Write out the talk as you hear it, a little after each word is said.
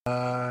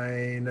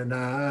Nai, nai,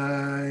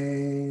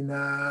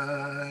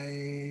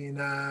 nai,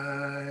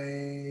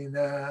 nai,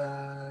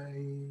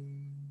 nai.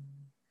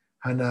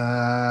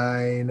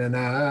 Hanai,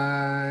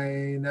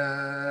 nanai,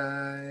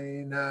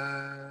 nai,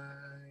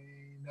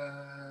 nai,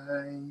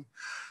 nai.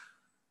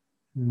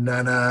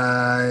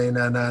 Nanai,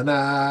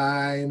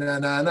 nananai,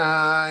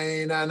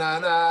 nananai,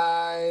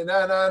 nananai,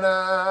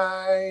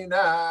 nananai,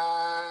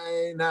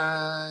 nai,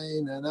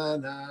 nai,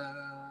 nananai.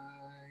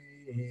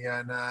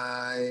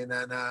 Yanai,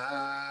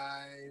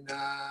 nanai,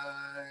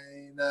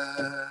 nai,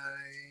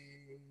 nai.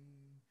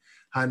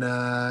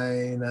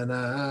 Hanai,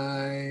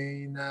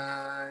 nanai,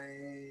 nai,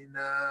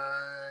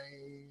 nai.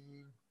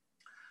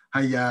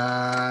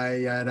 Hayai,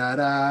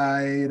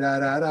 yadarai,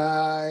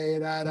 dadarai,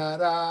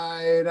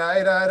 dadarai,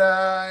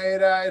 dadarai,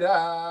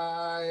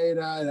 dadarai,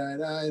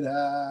 dadarai,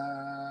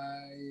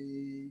 dadarai.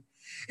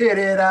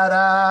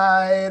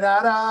 Idadarai,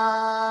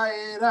 dadarai,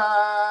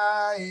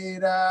 dadarai,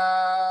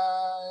 dadarai.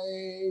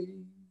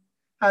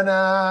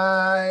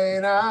 Hanai,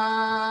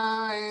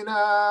 nai,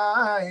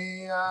 nai,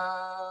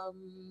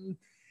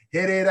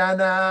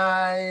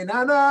 Hiranai,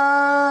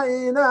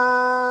 nanai,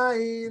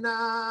 nai,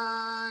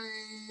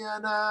 nai,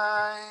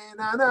 nanai,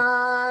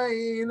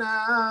 nanai,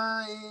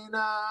 nai,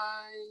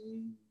 nai.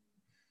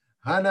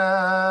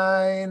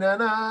 Hanai,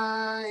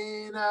 nanai,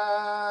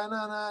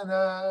 nanai,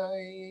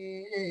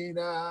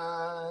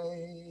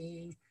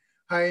 nai.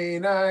 Hai,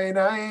 nai,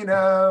 nai,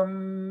 nam.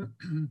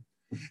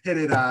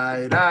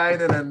 Hididai, dai,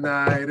 da, da,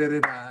 dai, da, da,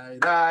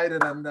 dai, da,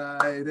 da,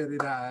 dai, da, da,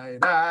 dai,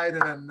 da, da, dai,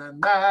 da, na, na,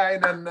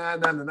 na, na,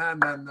 na, na,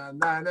 na,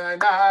 na, na,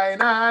 na,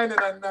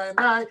 na, na,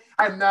 na,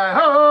 and na,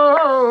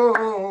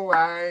 ho,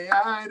 I,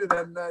 da,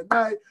 da, da,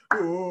 dai,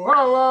 oh,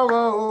 oh,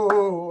 oh,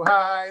 oh,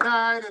 hi,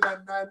 da, da,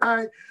 da,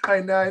 dai,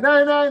 I, na,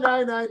 na, na,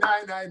 na, na, na,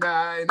 na,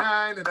 na,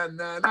 na, na,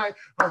 na, na,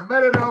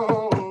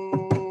 Meredo,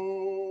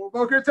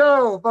 Boker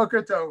Tov,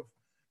 Boker Tov.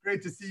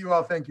 Great to see you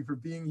all. Thank you for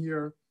being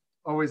here.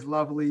 Always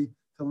lovely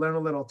to learn a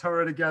little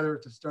Torah together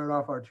to start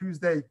off our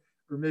Tuesday,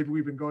 or maybe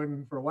we've been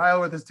going for a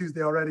while with this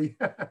Tuesday already.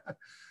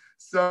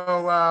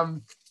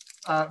 So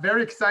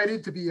very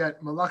excited to be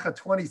at Malacha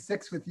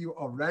 26 with you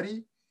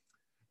already.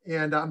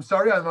 And I'm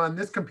sorry I'm on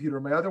this computer.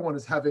 My other one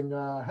is having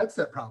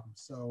headset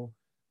problems. So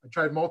I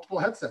tried multiple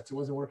headsets. It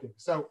wasn't working.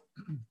 So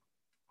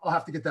I'll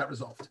have to get that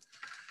resolved.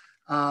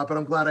 But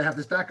I'm glad I have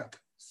this backup.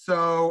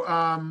 So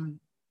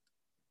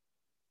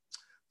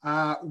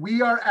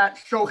we are at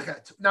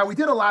Shochet. Now, we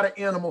did a lot of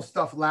animal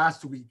stuff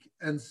last week,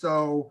 and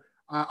so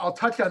I'll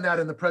touch on that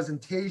in the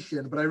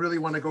presentation, but I really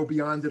want to go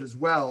beyond it as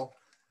well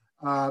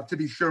to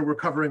be sure we're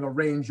covering a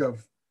range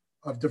of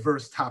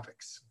diverse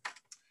topics.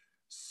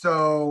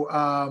 So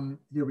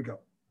here we go.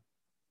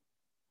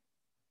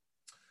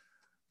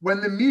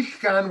 When the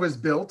Mishkan was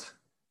built,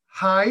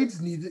 hides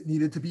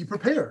needed to be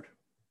prepared.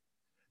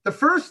 The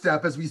first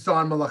step, as we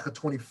saw in Malacha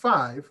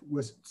 25,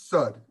 was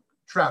tzud,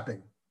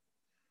 trapping.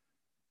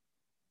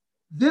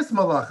 This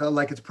malacha,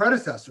 like its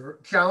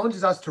predecessor,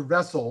 challenges us to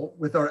wrestle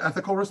with our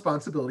ethical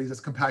responsibilities as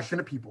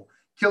compassionate people,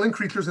 killing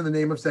creatures in the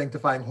name of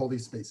sanctifying holy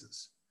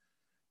spaces.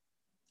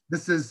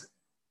 This is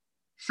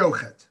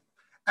shochet.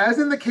 As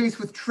in the case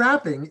with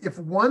trapping, if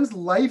one's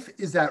life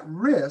is at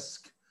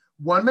risk,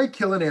 one may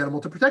kill an animal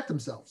to protect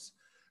themselves.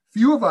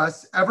 Few of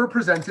us ever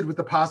presented with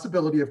the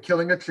possibility of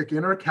killing a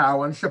chicken or a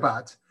cow on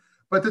Shabbat,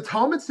 but the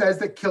Talmud says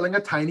that killing a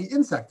tiny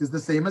insect is the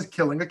same as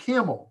killing a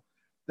camel.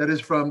 That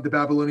is from the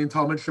Babylonian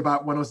Talmud,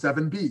 Shabbat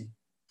 107b.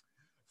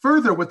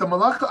 Further, with the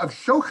malacha of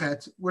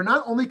shochet, we're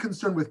not only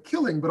concerned with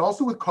killing, but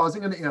also with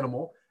causing an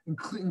animal,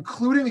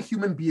 including a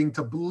human being,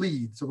 to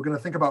bleed. So we're going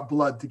to think about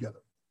blood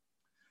together.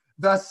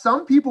 Thus,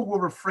 some people will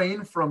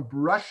refrain from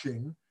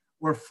brushing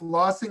or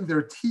flossing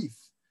their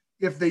teeth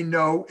if they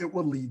know it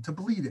will lead to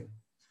bleeding.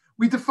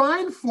 We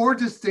define 4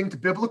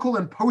 distinct biblical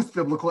and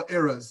post-biblical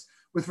eras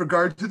with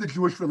regard to the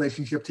Jewish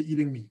relationship to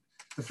eating meat.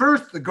 The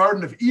first, the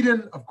Garden of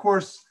Eden, of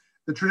course.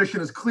 The tradition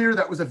is clear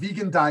that was a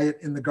vegan diet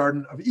in the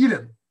Garden of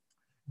Eden.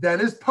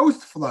 Then is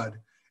post-flood.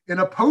 In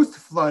a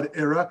post-flood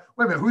era,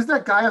 wait a minute, who's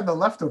that guy on the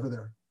left over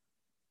there?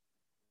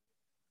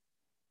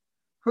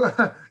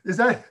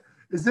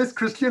 Is this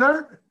Christian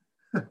art?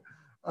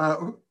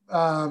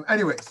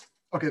 Anyways,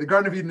 okay, the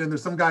Garden of Eden, and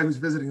there's some guy who's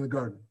visiting the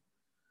garden.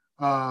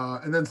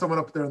 And then someone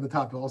up there on the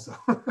top also.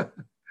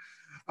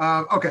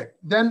 Okay,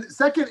 then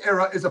second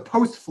era is a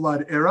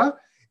post-flood era,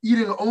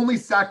 eating only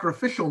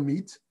sacrificial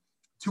meat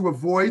to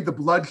avoid the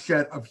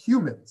bloodshed of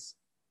humans.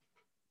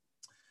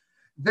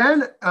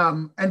 Then,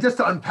 and just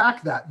to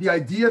unpack that, the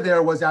idea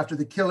there was after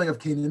the killing of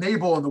Cain and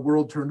Abel and the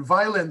world turned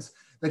violent,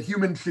 that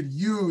humans should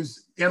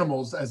use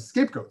animals as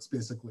scapegoats,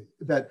 basically,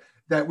 that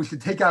we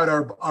should take out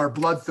our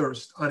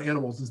bloodthirst on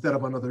animals instead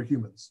of on other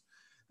humans.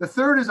 The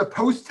third is a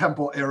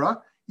post-temple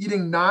era,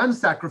 eating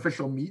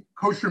non-sacrificial meat,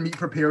 kosher meat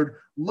prepared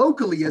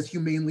locally as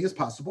humanely as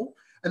possible.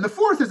 And the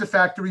fourth is a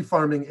factory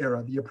farming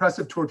era, the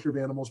oppressive torture of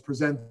animals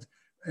presented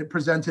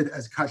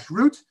as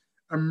kashrut,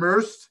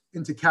 immersed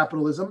into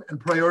capitalism and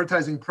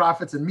prioritizing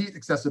profits and meat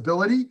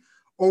accessibility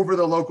over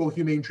the local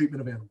humane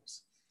treatment of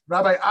animals.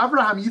 Rabbi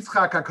Avraham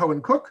Yitzchak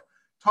HaKohen Cook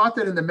taught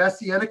that in the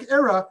Messianic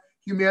era,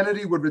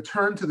 humanity would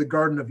return to the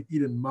Garden of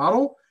Eden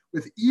model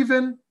with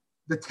even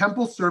the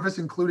temple service,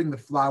 including the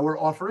flower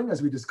offering,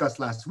 as we discussed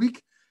last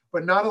week,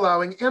 but not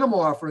allowing animal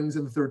offerings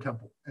in the third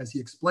temple. As he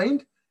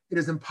explained, it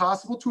is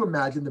impossible to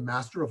imagine the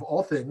master of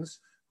all things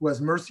who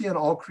has mercy on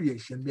all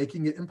creation,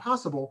 making it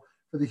impossible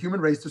for the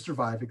human race to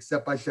survive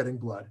except by shedding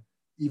blood,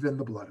 even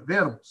the blood of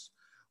animals.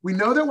 We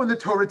know that when the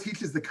Torah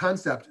teaches the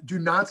concept, do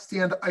not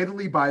stand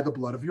idly by the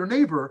blood of your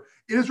neighbor,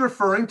 it is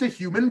referring to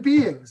human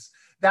beings.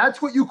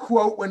 That's what you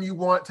quote when you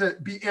want to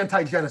be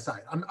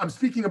anti-genocide. I'm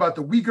speaking about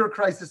the Uyghur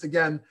crisis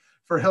again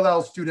for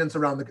Hillel students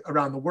around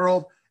the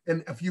world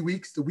in a few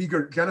weeks, the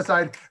Uyghur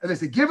genocide. And they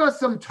say, give us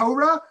some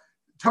Torah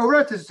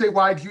to say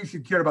why Jews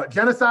should care about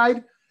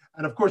genocide.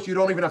 And of course, you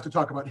don't even have to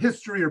talk about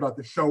history or about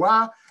the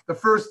Shoah. The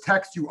first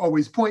text you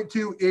always point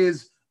to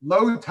is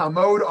Lo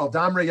tamod al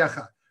dam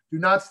reyecha. Do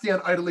not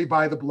stand idly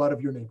by the blood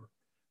of your neighbor.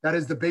 That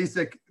is the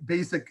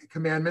basic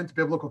commandment,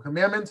 biblical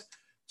commandment,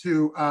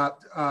 to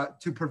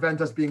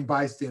prevent us being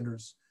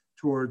bystanders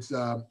towards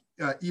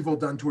evil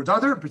done towards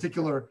other, in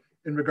particular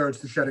in regards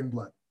to shedding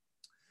blood.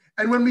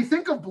 And when we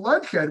think of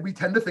bloodshed, we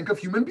tend to think of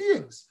human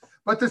beings.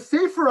 But the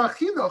Sefer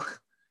HaChinuch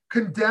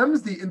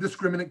condemns the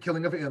indiscriminate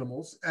killing of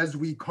animals, as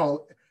we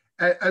call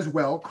as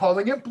well,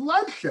 calling it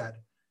bloodshed.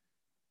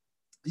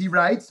 He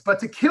writes, but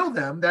to kill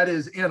them, that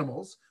is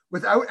animals,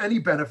 without any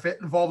benefit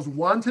involves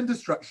wanton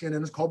destruction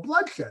and is called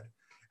bloodshed.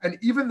 And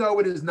even though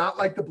it is not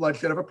like the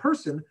bloodshed of a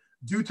person,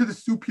 due to the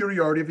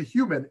superiority of a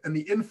human and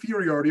the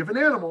inferiority of an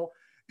animal,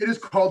 it is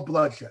called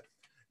bloodshed.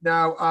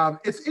 Now,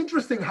 it's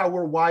interesting how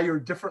we're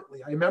wired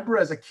differently. I remember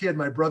as a kid,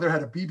 my brother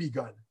had a BB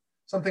gun,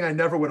 something I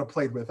never would have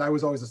played with. I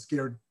was always a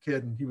scared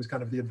kid, and he was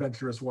kind of the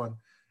adventurous one.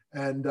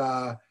 And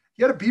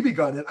he had a BB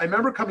gun, and I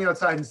remember coming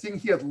outside and seeing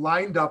he had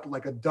lined up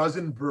like a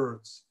dozen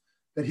birds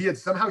that he had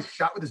somehow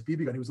shot with his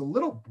BB gun. He was a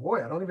little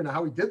boy. I don't even know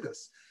how he did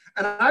this.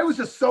 And I was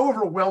just so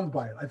overwhelmed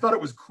by it. I thought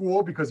it was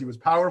cool because he was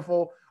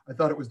powerful. I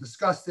thought it was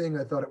disgusting.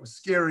 I thought it was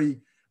scary.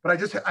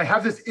 But I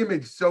have this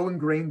image so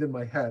ingrained in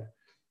my head.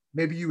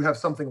 Maybe you have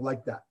something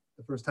like that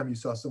the first time you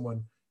saw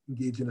someone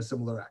engage in a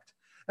similar act.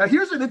 Now,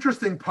 here's an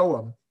interesting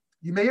poem.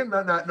 You may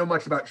not know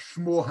much about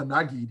Shmuel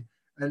Hanagid,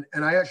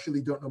 and I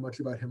actually don't know much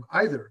about him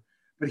either.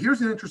 But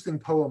here's an interesting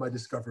poem I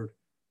discovered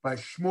by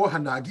Shmuel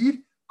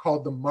Hanagid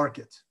called The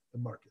Market. The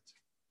Market.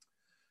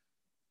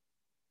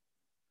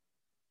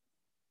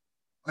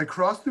 I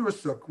crossed through a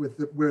souk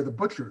where the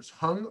butchers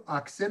hung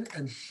oxen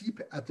and sheep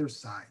at their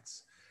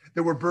sides.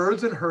 There were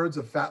birds and herds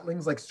of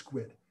fatlings like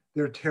squid,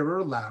 their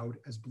terror loud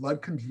as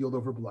blood congealed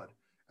over blood,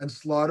 and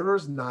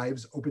slaughterers'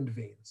 knives opened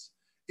veins.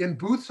 In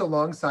booths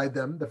alongside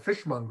them, the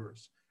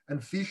fishmongers,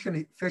 and fish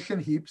in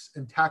heaps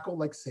and tackle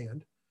like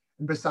sand,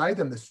 and beside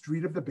them the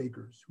street of the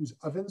bakers, whose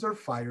ovens are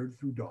fired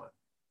through dawn.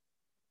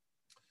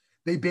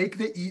 They bake,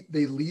 they eat,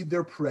 they lead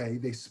their prey,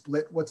 they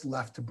split what's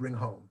left to bring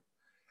home.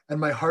 And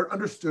my heart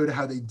understood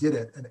how they did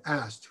it and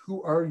asked,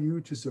 who are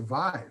you to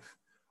survive?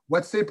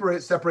 What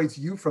separates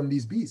you from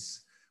these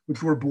beasts,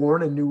 which were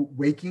born and knew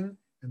waking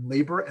and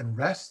labor and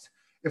rest?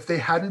 If they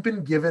hadn't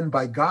been given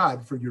by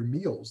God for your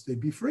meals,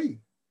 they'd be free.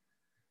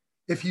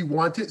 If he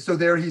wanted, so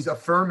there he's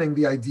affirming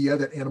the idea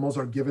that animals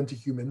are given to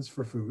humans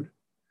for food.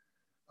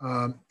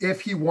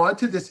 If he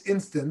wanted this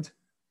instant,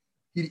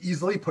 he'd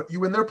easily put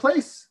you in their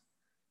place.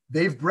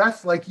 They've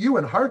breath like you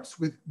and hearts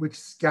which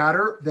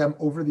scatter them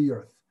over the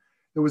earth.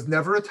 There was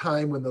never a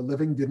time when the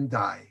living didn't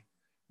die,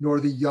 nor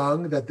the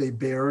young that they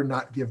bear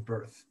not give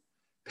birth.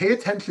 Pay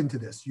attention to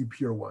this, you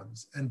pure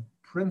ones, and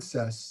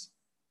princes,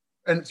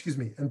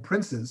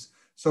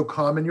 so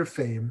calm in your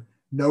fame,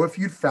 know if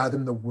you'd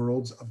fathom the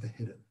worlds of the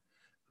hidden.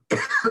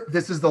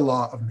 This is the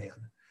law of man.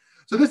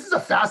 So this is a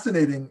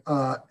fascinating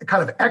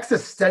kind of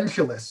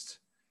existentialist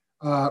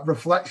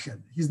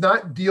reflection. He's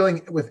not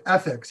dealing with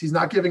ethics. He's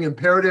not giving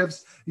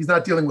imperatives. He's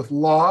not dealing with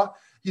law.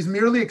 He's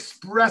merely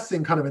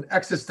expressing kind of an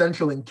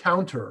existential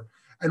encounter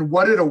and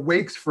what it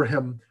awakens for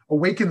him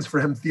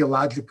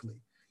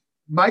theologically.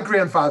 My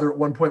grandfather at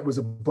one point was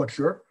a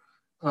butcher,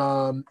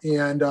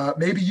 and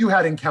maybe you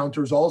had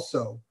encounters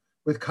also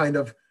with kind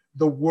of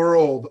the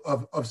world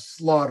of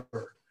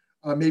slaughter.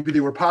 Maybe they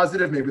were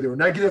positive, maybe they were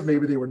negative,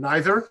 maybe they were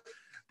neither,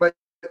 but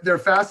they're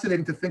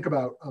fascinating to think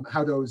about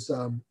how those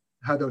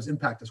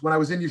impact us. When I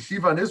was in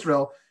yeshiva in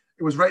Israel,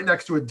 it was right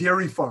next to a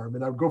dairy farm,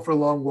 and I would go for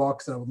long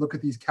walks and I would look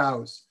at these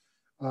cows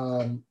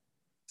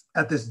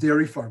at this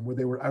dairy farm where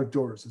they were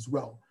outdoors as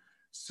well.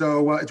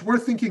 So it's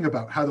worth thinking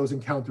about how those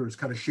encounters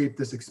kind of shape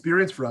this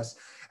experience for us.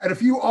 And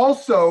if you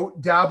also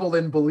dabble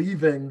in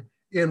believing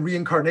in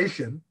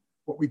reincarnation,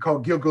 what we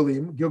call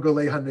Gilgalei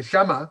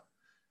HaNeshama,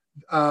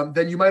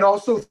 then you might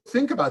also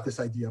think about this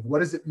idea of what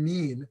does it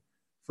mean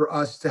for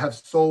us to have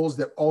souls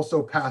that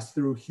also pass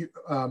through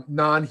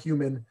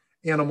non-human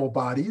animal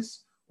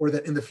bodies, or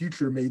that in the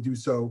future may do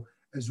so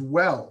as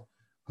well.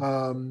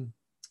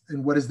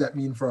 And what does that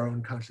mean for our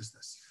own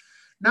consciousness?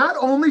 Not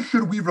only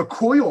should we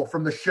recoil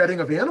from the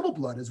shedding of animal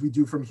blood as we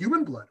do from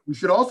human blood, we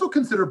should also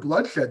consider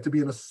bloodshed to be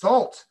an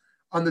assault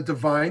on the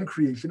divine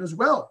creation as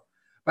well.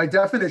 By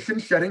definition,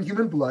 shedding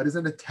human blood is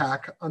an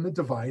attack on the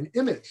divine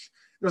image.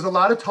 there's a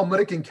lot of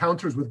Talmudic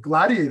encounters with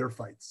gladiator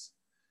fights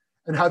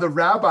and how the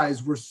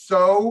rabbis were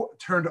so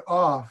turned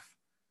off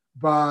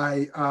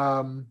by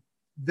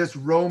this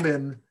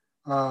Roman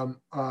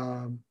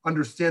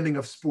understanding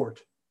of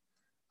sport.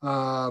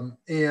 And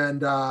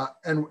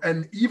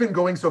even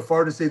going so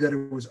far to say that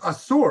it was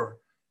asur,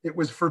 it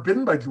was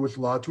forbidden by Jewish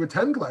law to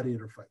attend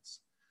gladiator fights.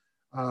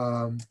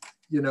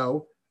 You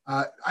know,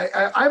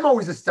 I'm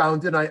always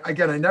astounded. I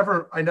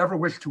never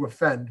wish to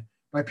offend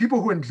by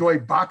people who enjoy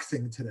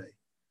boxing today.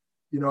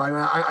 You know,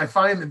 I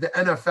find the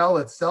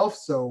NFL itself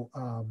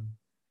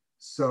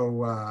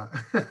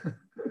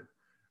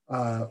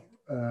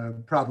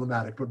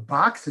problematic, but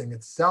boxing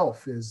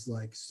itself is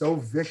like so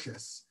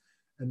vicious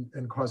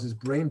and causes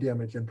brain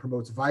damage and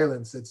promotes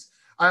violence.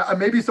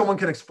 Maybe someone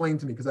can explain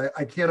to me, because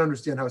I can't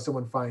understand how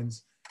someone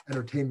finds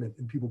entertainment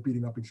in people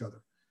beating up each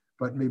other.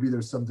 But maybe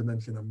there's some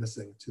dimension I'm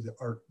missing to the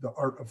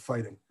art of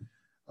fighting.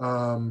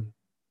 In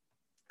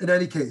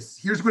any case,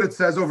 here's what it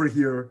says over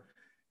here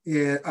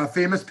in a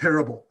famous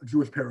parable, a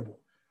Jewish parable.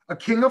 A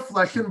king of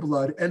flesh and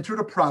blood entered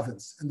a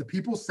province, and the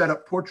people set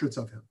up portraits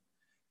of him,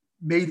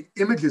 made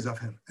images of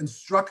him, and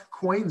struck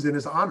coins in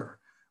his honor.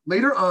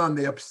 Later on,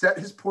 they upset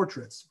his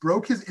portraits,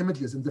 broke his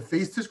images, and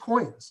defaced his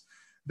coins,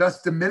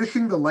 thus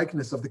diminishing the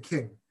likeness of the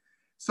king.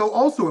 So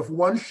also, if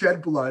one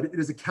shed blood, it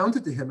is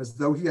accounted to him as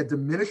though he had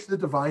diminished the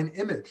divine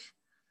image.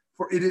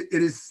 For it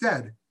is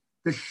said,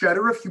 the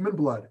shedder of human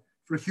blood,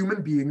 for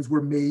human beings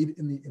were made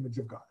in the image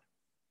of God.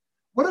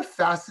 What a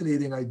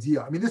fascinating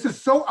idea. I mean, this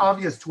is so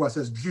obvious to us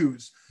as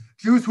Jews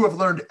who have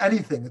learned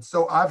anything. It's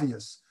so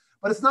obvious,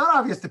 but it's not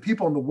obvious to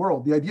people in the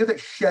world. The idea that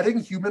shedding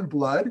human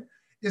blood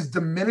is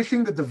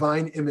diminishing the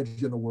divine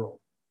image in the world.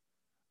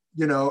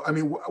 You know, I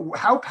mean,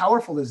 how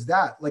powerful is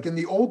that? Like in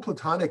the old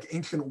Platonic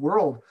ancient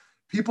world,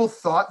 people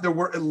thought there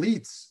were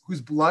elites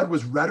whose blood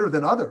was redder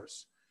than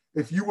others.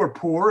 If you were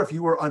poor, if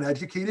you were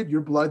uneducated,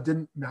 your blood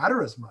didn't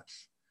matter as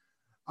much.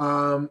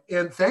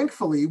 And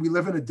thankfully, we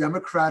live in a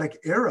democratic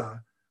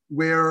era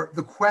where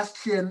the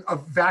question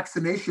of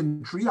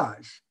vaccination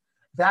triage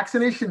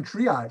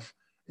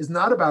is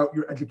not about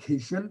your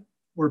education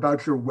or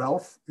about your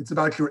wealth. It's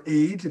about your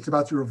age. It's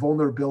about your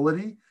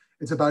vulnerability.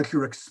 It's about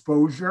your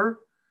exposure.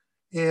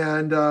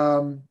 And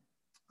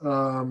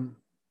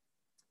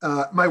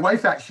my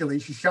wife, actually,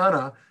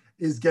 Shoshana,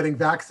 is getting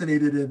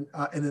vaccinated in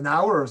an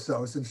hour or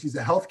so, since she's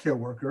a healthcare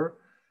worker.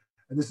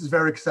 And this is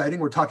very exciting.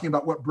 We're talking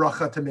about what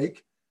bracha to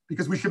make,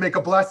 because we should make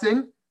a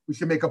blessing. We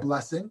should make a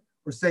blessing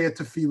or say a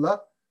tefillah,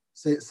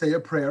 say a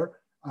prayer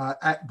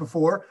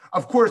before.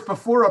 Of course,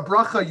 before a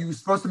bracha, you're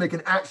supposed to make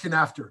an action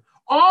after.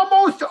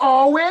 Almost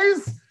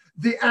always,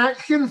 the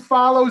action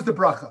follows the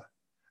bracha.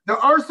 There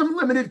are some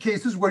limited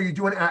cases where you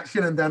do an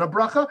action and then a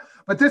bracha,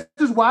 but this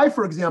is why,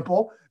 for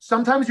example,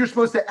 sometimes you're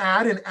supposed to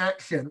add an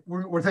action.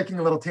 We're taking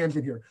a little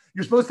tangent here.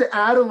 You're supposed to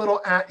add a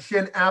little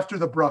action after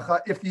the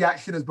bracha if the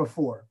action is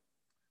before.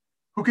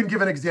 Who can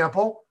give an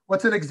example?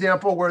 What's an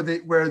example where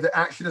the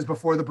action is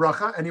before the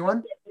bracha?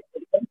 Anyone?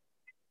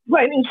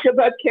 Lighting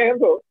Shabbat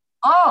candles.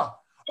 Oh,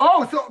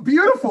 so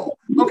beautiful.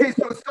 Okay,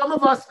 so some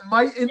of us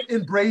might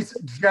embrace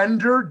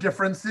gender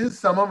differences.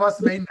 Some of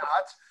us may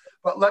not.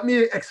 But let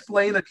me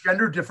explain a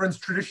gender difference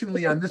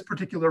traditionally on this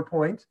particular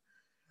point.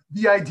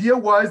 The idea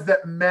was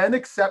that men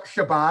accept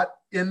Shabbat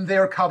in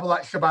their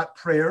Kabbalat Shabbat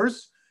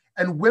prayers,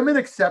 and women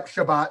accept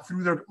Shabbat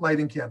through their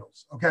lighting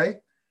candles, okay?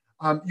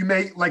 You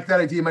may like that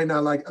idea, you might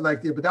not like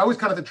it, but that was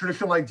kind of the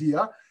traditional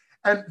idea.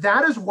 And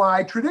that is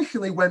why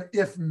traditionally,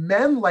 if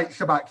men light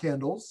Shabbat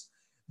candles,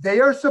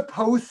 they are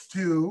supposed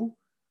to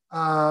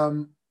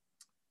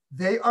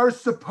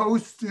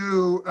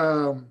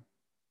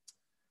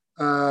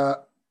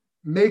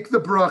make the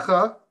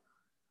bracha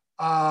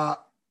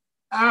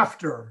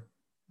after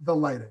the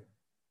lighting.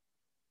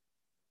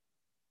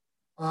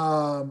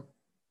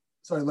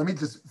 Sorry, let me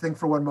just think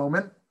for one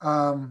moment.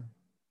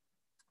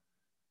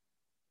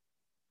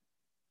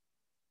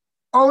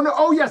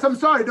 Oh yes, I'm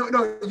sorry.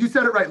 No, you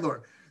said it right,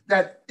 Lauren.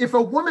 That if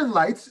a woman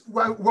lights,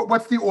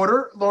 what's the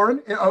order,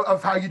 Lauren,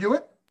 of how you do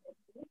it?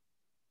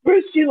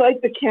 First, you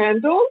light the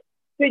candle,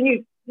 then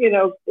you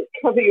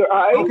cover your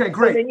eyes. Okay,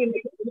 great. And then you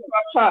make the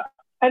bracha.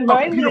 And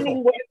my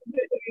learning was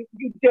that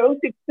you don't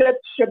accept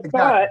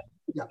Shabbat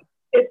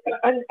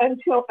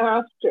until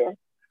after.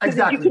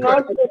 Exactly. You can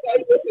also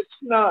light with a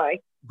snai.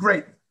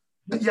 Great.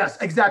 Yes,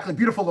 exactly.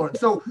 Beautiful, Lauren.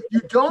 So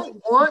you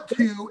don't want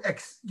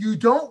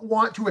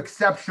to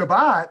accept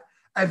Shabbat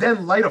and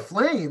then light a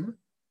flame,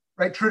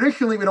 right?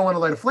 Traditionally, we don't want to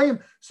light a flame.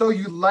 So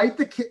you light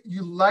the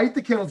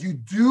candles. You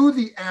do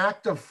the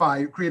act of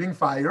fire, creating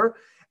fire,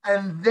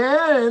 and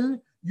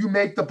then you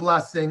make the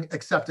blessing,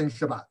 accepting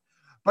Shabbat.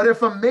 But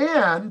if a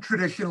man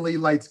traditionally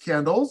lights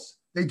candles,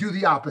 they do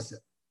the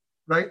opposite,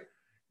 right?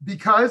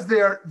 Because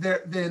the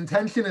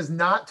intention is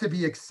not to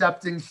be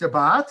accepting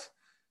Shabbat,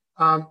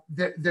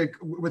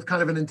 with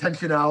kind of an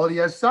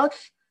intentionality as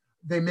such,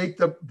 they make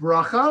the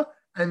bracha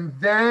and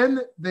then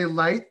they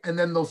light, and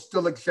then they'll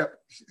still accept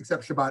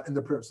Shabbat in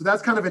the prayer. So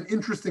that's kind of an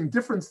interesting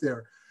difference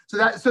there. So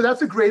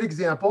that's a great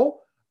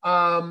example.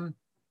 Now,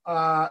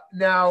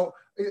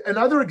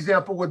 another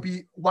example would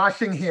be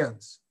washing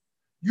hands.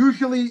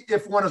 Usually,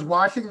 if one is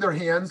washing their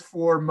hands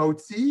for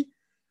motzi,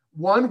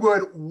 one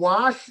would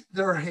wash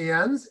their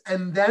hands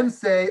and then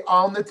say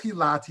al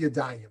netilat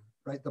yadayim,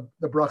 right?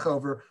 The bracha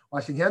over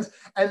washing hands.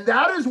 And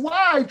that is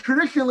why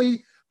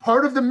traditionally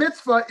part of the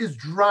mitzvah is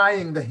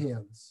drying the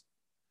hands.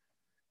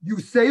 You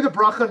say the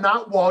bracha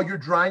not while you're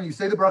drying, you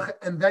say the bracha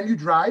and then you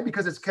dry,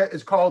 because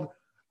it's called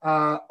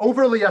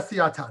over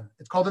liyasiyatan.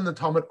 It's called in the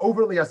Talmud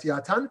over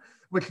liyasiyatan,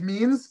 which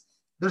means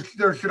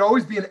there should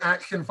always be an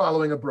action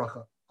following a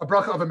bracha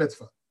of a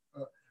mitzvah.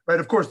 Right?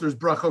 Of course, there's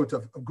brachot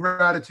of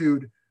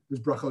gratitude,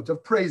 there's brachot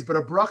of praise, but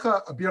a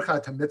bracha, a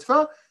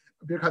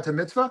birkat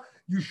mitzvah,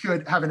 you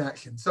should have an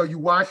action. So you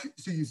wash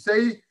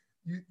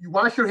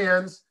your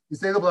hands, you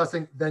say the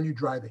blessing, then you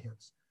dry the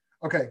hands.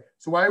 Okay,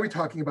 so why are we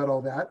talking about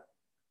all that?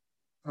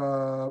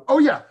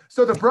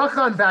 So the bracha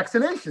on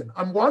vaccination.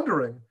 I'm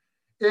wondering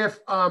if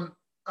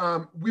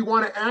we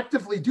want to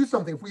actively do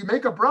something. If we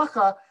make a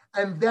bracha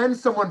and then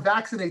someone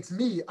vaccinates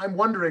me, I'm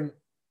wondering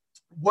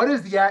what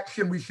is the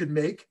action we should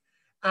make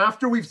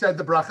after we've said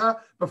the bracha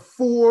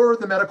before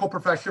the medical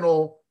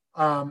professional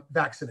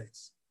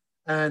vaccinates.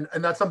 And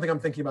that's something I'm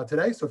thinking about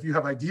today. So if you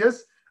have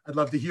ideas, I'd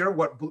love to hear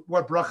what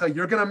bracha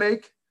you're going to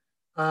make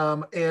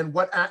and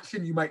what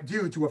action you might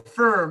do to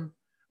affirm,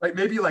 like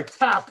maybe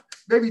tap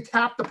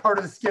the part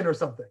of the skin or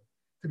something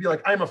to be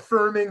like, I'm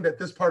affirming that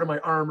this part of my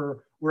arm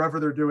or wherever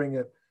they're doing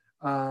it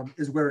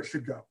is where it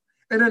should go.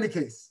 In any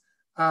case,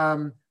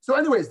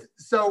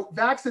 so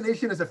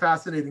vaccination is a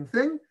fascinating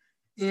thing.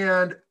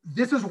 And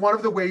this is one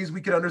of the ways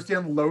we can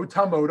understand lo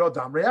tamod al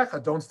dam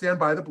re'echa. Don't stand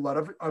by the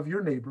blood of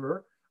your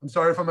neighbor. I'm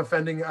sorry if I'm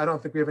offending. I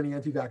don't think we have any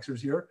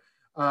anti-vaxxers here.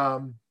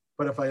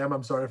 But if I am,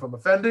 I'm sorry if I'm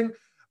offending.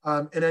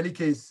 In any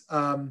case,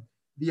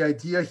 the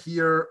idea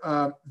here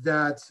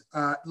that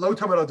lo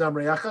tamod al dam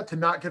re'echa, to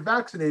not get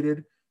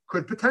vaccinated,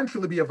 could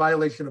potentially be a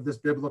violation of this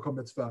biblical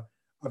mitzvah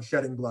of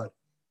shedding blood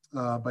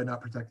by not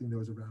protecting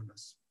those around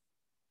us.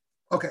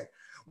 Okay,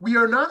 we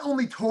are not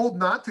only told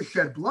not to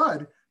shed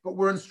blood, but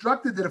we're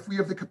instructed that if we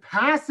have the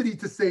capacity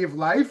to save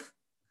life,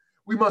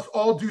 we must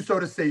all do so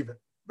to save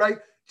it, right?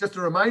 Just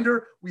a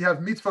reminder, we have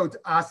mitzvot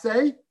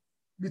aseh,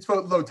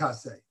 mitzvot lo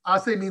taseh.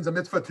 Aseh means a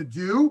mitzvah to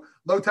do,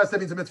 lo taseh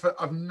means a mitzvah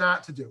of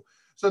not to do.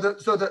 So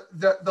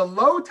the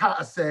lo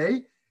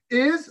taseh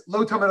is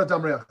lo tamed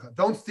adam re'echa,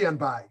 don't stand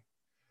by.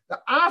 The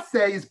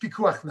aseh is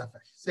pikuach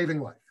nefesh, saving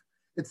life.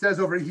 It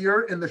says over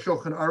here in the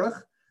Shulchan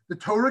Aruch, the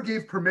Torah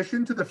gave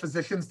permission to the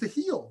physicians to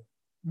heal.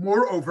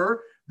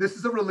 Moreover, this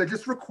is a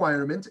religious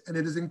requirement, and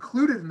it is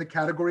included in the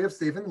category of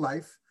saving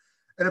life.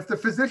 And if the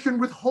physician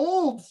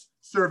withholds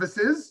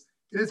services,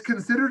 it is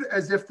considered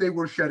as if they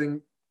were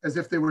shedding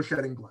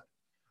blood.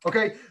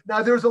 Okay.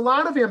 Now, there's a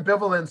lot of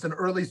ambivalence in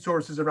early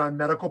sources around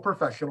medical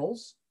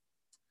professionals.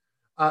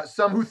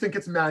 Some who think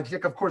it's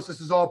magic. Of course, this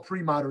is all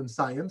pre-modern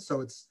science,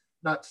 so it's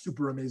not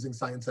super amazing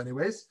science,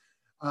 anyways.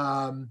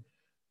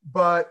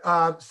 But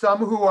some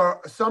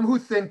who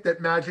think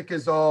that magic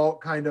is all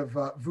kind of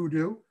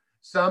voodoo.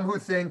 Some who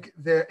think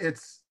that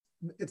it's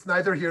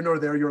neither here nor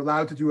there. You're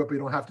allowed to do it, but you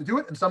don't have to do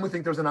it. And some who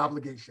think there's an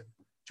obligation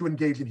to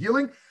engage in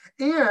healing,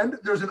 and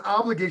there's an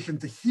obligation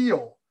to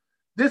heal.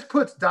 This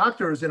puts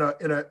doctors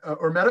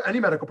any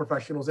medical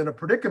professionals in a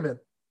predicament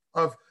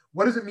of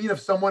what does it mean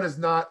if someone is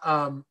not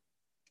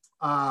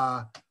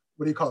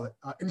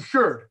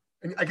insured?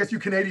 And I guess you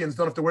Canadians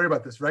don't have to worry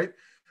about this, right?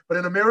 But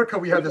in America,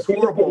 we have this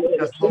horrible.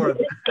 Yes, Lauren.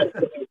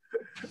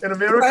 In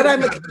America, but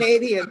I'm a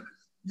Canadian.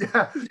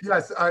 Yeah,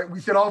 yes, we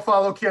should all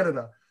follow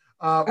Canada.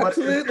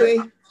 Absolutely.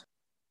 But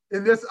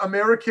in this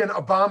American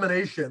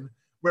abomination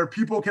where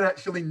people can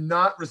actually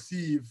not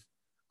receive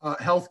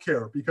health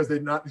care because they're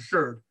not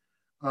insured,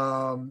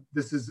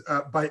 this is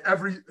by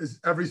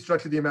every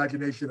stretch of the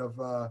imagination of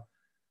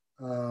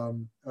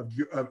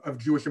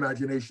Jewish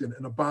imagination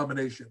an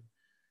abomination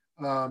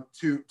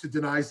to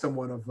deny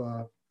someone of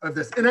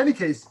this. In any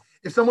case,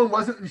 if someone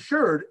wasn't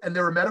insured and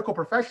they're a medical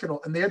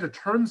professional and they had to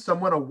turn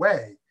someone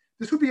away,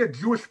 this would be a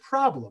Jewish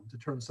problem to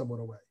turn someone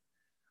away.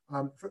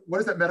 What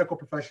does that medical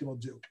professional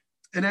do?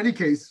 In any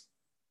case,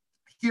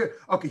 here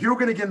we're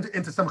going to get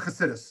into some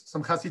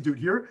Chassidut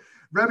here.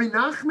 Rabbi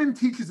Nachman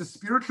teaches a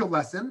spiritual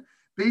lesson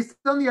based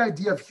on the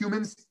idea of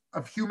humans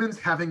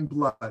having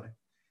blood.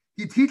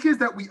 He teaches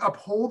that we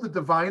uphold the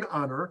divine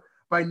honor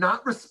by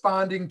not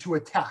responding to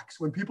attacks.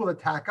 When people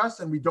attack us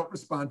and we don't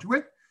respond to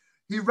it,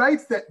 he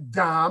writes that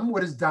dam,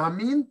 what does dam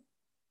mean?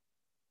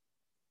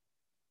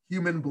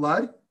 Human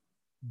blood.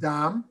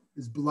 Dam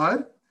is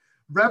blood,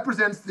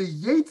 represents the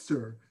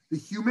yetzer, the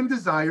human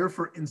desire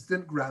for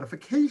instant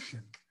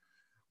gratification.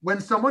 When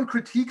someone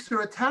critiques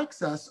or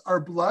attacks us, our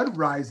blood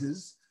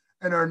rises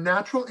and our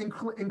natural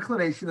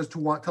inclination is to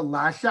want to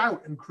lash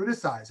out and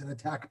criticize and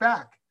attack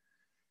back.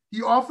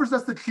 He offers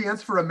us the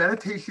chance for a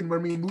meditation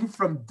when we move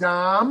from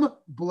dam,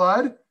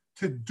 blood,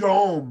 to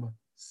dome,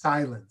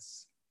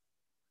 silence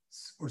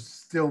or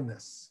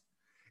stillness.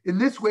 In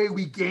this way,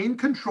 we gain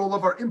control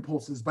of our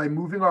impulses by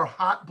moving our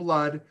hot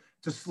blood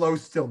to slow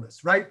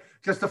stillness, right?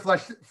 Just to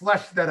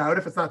flesh that out,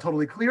 if it's not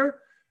totally clear,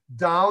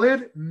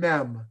 Dalid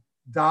Mem.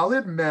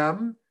 Dalid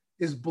Mem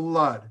is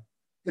blood.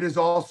 it is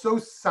also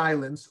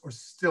silence or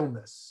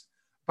stillness.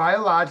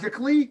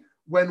 Biologically,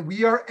 when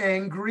we are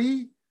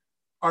angry,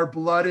 our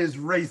blood is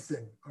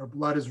racing. Our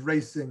blood is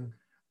racing.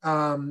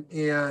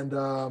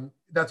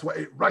 That's why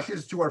it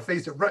rushes to our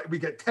face. We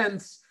get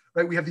tense,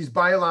 right? We have these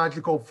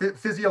biological,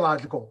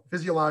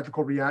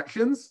 physiological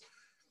reactions.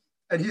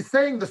 And he's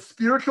saying the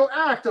spiritual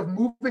act of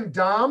moving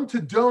dom to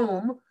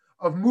dome,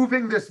 of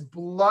moving this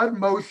blood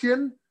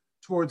motion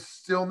towards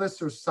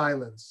stillness or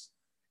silence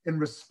in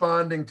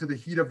responding to the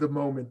heat of the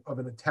moment of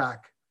an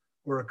attack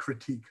or a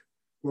critique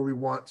where we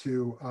want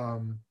to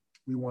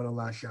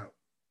lash out.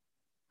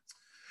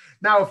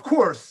 Now, of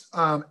course,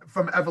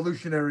 from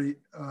evolutionary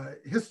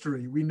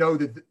history, we know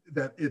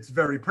that it's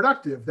very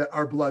productive that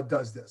our blood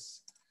does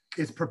this.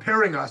 It's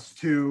preparing us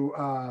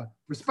to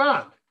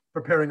respond.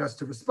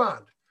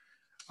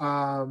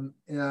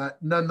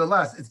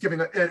 Nonetheless, it's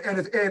giving,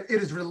 it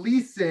is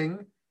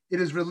releasing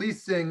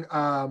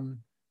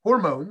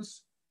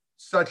hormones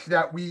such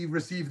that we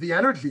receive the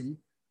energy,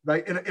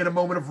 right? In a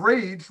moment of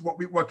rage,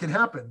 what can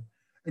happen?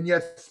 And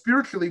yet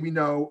spiritually, we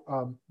know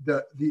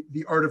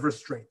the art of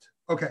restraint.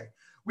 Okay.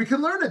 We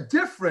can learn a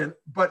different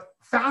but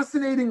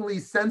fascinatingly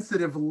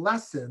sensitive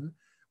lesson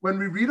when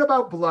we read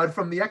about blood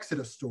from the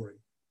Exodus story.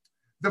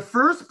 The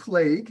first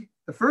plague,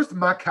 the first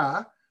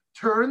Makkah,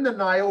 turned the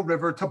Nile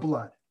River to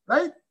blood,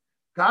 right?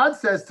 God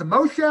says to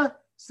Moshe,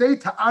 say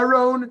to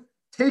Aaron,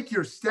 take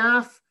your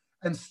staff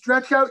and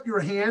stretch out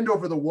your hand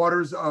over the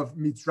waters of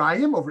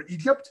Mitzrayim, over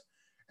Egypt,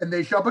 and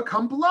they shall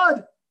become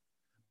blood.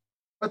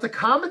 But the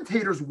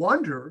commentators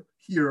wonder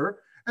here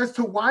as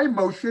to why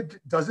Moshe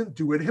doesn't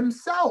do it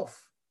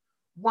himself.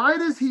 Why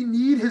does he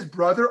need his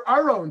brother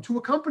Aaron to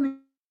accompany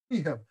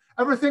him?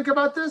 Ever think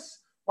about this?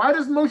 Why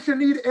does Moshe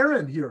need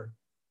Aaron here?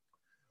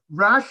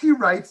 Rashi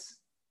writes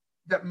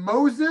that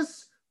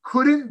Moses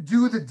couldn't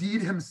do the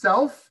deed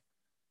himself.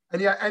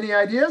 Any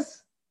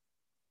ideas?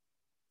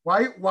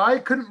 Why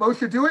couldn't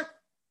Moshe do it?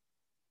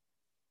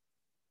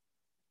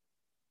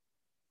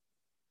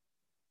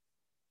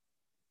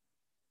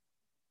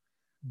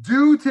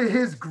 Due to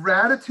his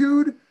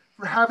gratitude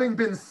for having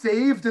been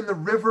saved in the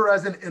river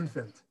as an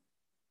infant.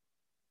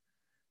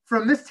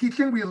 From this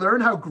teaching, we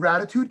learn how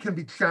gratitude can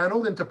be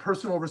channeled into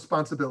personal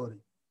responsibility.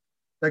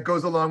 That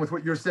goes along with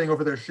what you're saying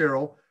over there,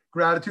 Cheryl.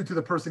 Gratitude to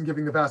the person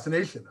giving the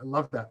vaccination. I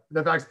love that.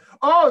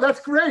 Oh, that's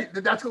great.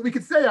 That's what we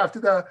could say after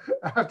the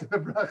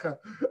bracha.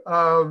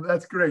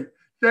 That's great.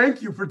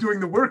 Thank you for doing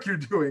the work you're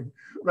doing,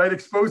 right?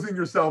 Exposing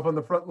yourself on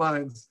the front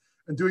lines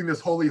and doing this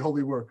holy,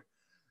 holy work.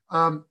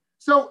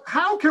 So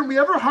how can we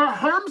ever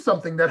harm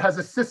something that has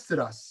assisted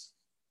us?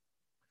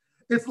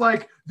 It's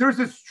like there's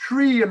this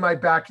tree in my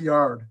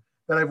backyard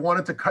that I've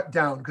wanted to cut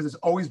down because it's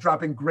always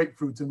dropping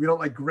grapefruits and we don't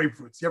like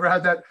grapefruits. You ever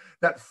had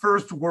that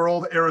first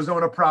world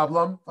Arizona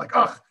problem? Like,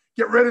 ugh,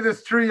 get rid of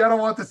this tree. I don't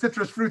want the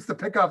citrus fruits to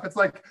pick up. It's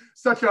like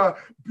such a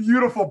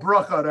beautiful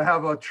bracha to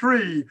have a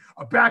tree,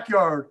 a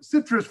backyard,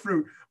 citrus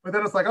fruit. But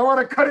then it's like, I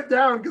want to cut it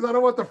down because I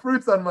don't want the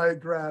fruits on my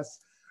grass,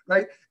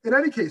 right? In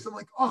any case, I'm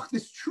like, oh,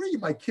 this tree,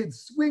 my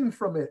kids swing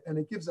from it and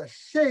it gives us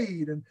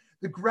shade and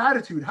the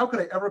gratitude. How could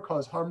I ever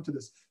cause harm to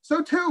this?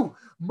 So too,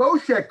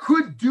 Moshe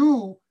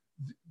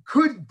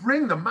could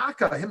bring the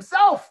makkah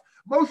himself.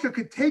 Moshe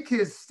could take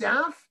his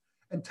staff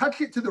and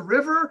touch it to the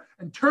river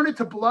and turn it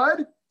to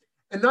blood.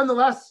 And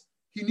nonetheless,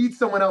 he needs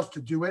someone else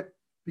to do it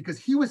because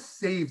he was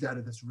saved out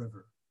of this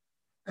river.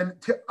 And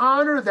to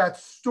honor that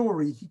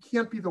story, he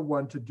can't be the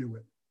one to do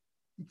it.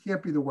 He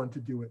can't be the one to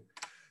do it.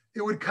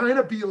 It would kind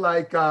of be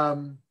like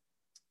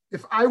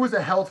if I was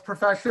a health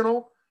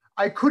professional,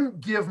 I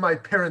couldn't give my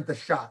parent the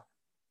shot,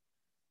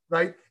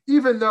 right?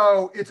 Even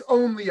though it's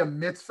only a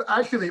mitzvah.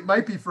 Actually, it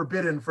might be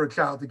forbidden for a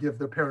child to give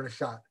their parent a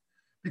shot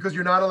because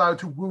you're not allowed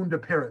to wound a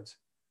parent.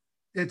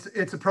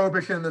 It's a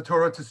prohibition in the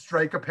Torah to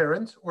strike a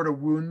parent or to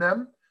wound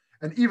them.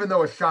 And even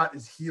though a shot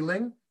is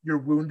healing, you're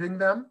wounding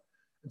them.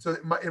 And so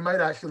it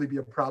might actually be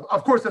a problem.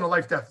 Of course, in a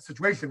life-death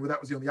situation where that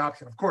was the only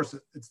option, of course,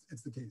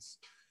 it's the case.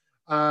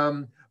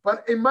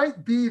 But it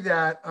might be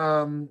that,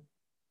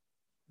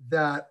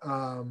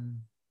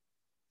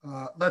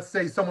 let's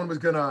say someone was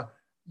going to,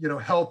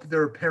 help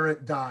their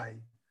parent die.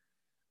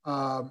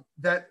 I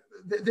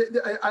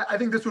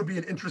think this would be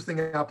an interesting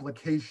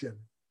application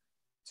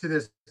to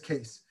this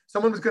case.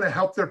 Someone was going to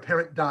help their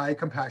parent die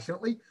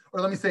compassionately, or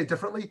let me say it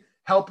differently,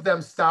 help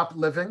them stop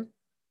living.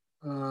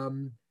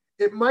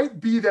 It might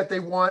be that they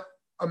want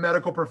a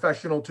medical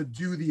professional to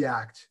do the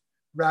act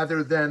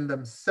rather than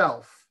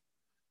themselves.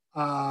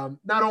 Not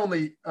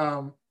only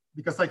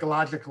because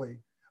psychologically,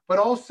 but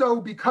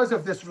also because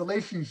of this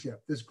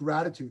relationship, this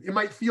gratitude. It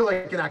might feel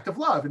like an act of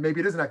love, and maybe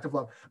it is an act of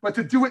love, but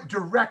to do it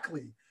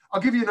directly.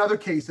 I'll give you another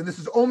case, and this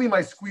is only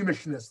my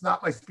squeamishness,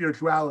 not my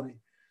spirituality.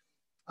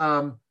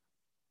 I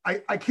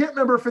can't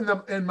remember if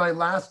in my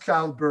last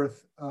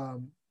childbirth,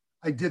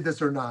 I did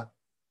this or not.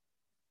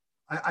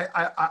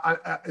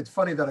 It's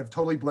funny that I've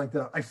totally blanked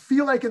it out. I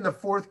feel like in the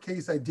fourth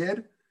case I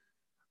did,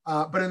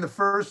 but in the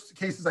first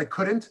cases I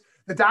couldn't.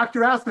 The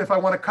doctor asked me if I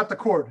want to cut the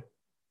cord,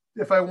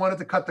 if I wanted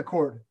to cut the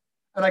cord.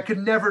 And I could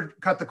never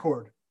cut the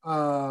cord.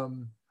 I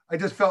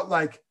just felt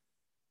like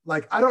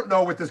Like, I don't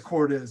know what this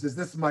cord is. Is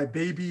this my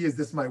baby? Is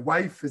this my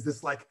wife? Is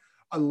this like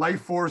a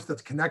life force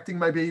that's connecting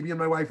my baby and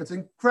my wife? It's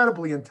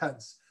incredibly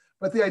intense.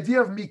 But the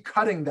idea of me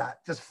cutting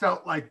that just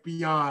felt like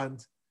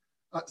beyond,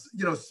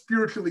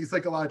 spiritually,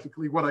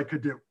 psychologically, what I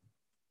could do.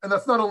 And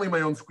that's not only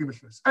my own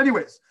squeamishness.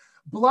 Anyways,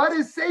 blood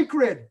is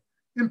sacred.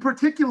 In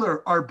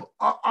particular,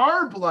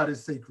 our blood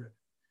is sacred.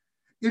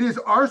 It is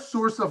our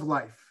source of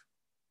life.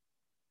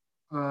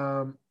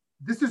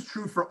 This is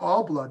true for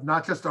all blood,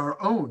 not just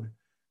our own.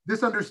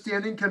 This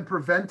understanding can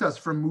prevent us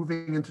from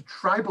moving into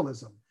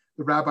tribalism.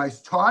 The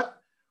rabbis taught,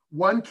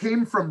 one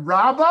came from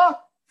Rabbah,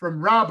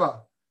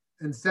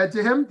 and said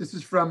to him, this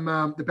is from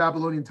the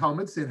Babylonian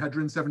Talmud,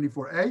 Sanhedrin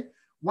 74a,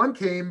 one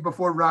came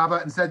before Rabbah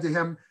and said to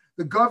him,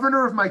 the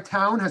governor of my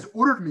town has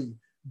ordered me,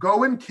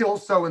 go and kill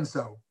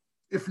so-and-so.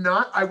 If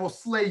not, I will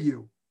slay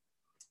you.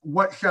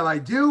 What shall I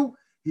do?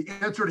 He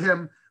answered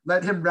him,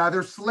 let him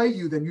rather slay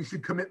you than you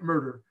should commit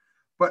murder.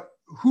 But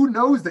who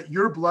knows that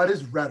your blood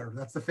is redder?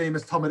 That's the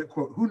famous Talmudic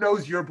quote. Who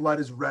knows your blood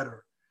is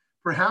redder?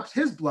 Perhaps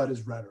his blood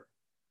is redder,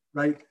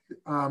 right?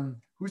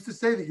 Who's to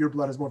say that your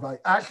blood is more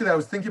valuable? Actually, I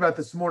was thinking about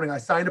this morning. I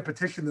signed a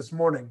petition this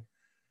morning.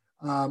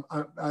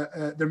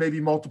 There may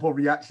be multiple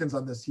reactions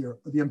on this here.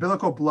 The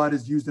umbilical blood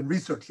is used in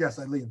research. Yes,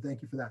 Eileen,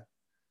 thank you for that.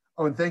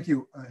 Oh, and thank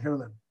you,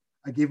 Herlin.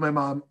 I gave my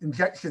mom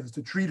injections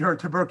to treat her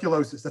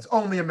tuberculosis. That's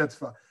only a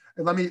mitzvah.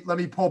 And let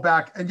me pull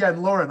back. And yeah,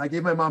 and Lauren, I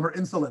gave my mom her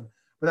insulin,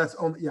 but that's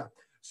only, yeah.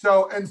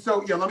 So,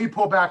 let me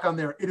pull back on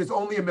there. It is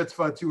only a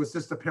mitzvah to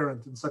assist a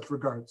parent in such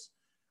regards.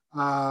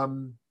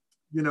 I'm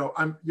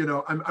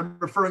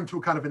referring to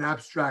a kind of an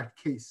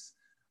abstract case,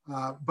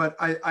 but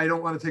I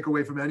don't want to take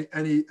away from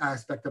any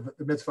aspect of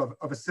the mitzvah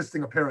of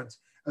assisting a parent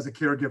as a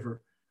caregiver,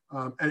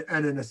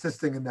 and in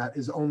assisting in that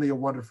is only a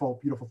wonderful,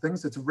 beautiful thing.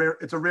 So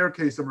it's a rare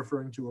case I'm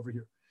referring to over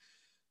here.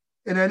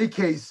 In any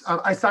case,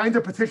 I signed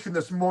a petition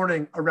this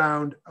morning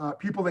around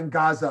people in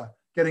Gaza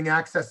getting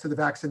access to the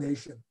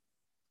vaccination.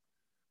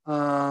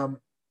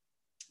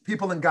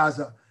 People in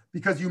Gaza,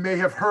 because you may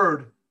have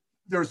heard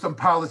there's some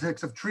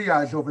politics of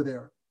triage over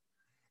there.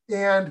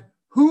 And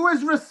who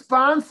is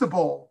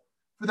responsible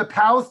for the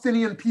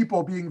Palestinian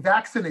people being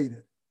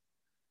vaccinated?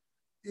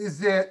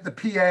 Is it the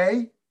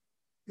PA?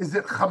 Is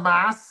it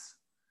Hamas?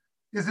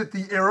 Is it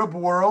the Arab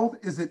world?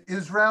 Is it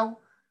Israel?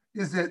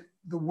 Is it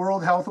the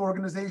World Health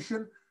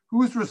Organization?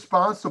 Who's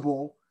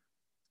responsible?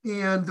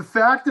 And the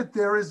fact that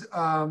there is,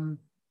 the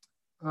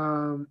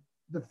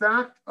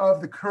fact of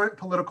the current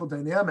political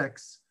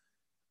dynamics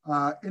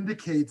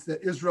indicates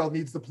that Israel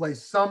needs to play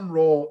some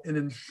role in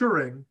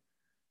ensuring,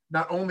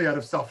 not only out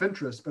of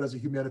self-interest, but as a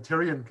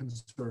humanitarian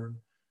concern,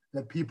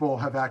 that people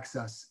have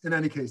access. In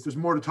any case, there's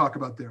more to talk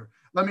about there.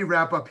 Let me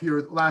wrap up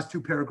here, the last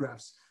two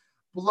paragraphs.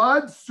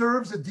 Blood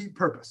serves a deep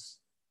purpose.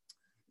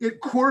 It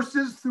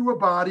courses through a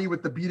body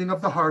with the beating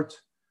of the heart,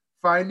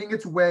 finding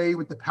its way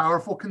with the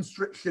powerful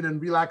constriction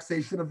and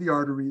relaxation of the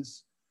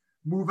arteries,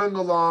 moving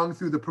along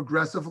through the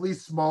progressively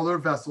smaller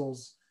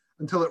vessels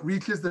until it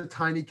reaches the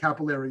tiny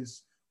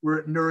capillaries where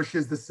it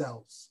nourishes the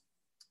cells.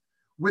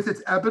 With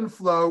its ebb and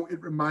flow,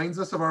 it reminds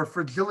us of our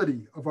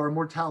fragility, of our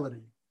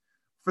mortality.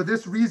 For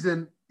this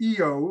reason,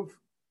 Eov,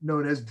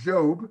 known as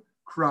Job,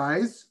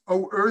 cries,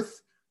 O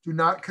earth, do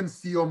not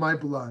conceal my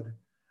blood.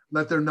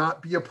 Let there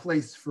not be a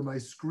place for my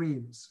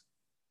screams.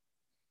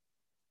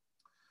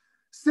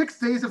 6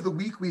 days of the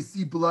week, we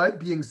see blood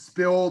being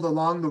spilled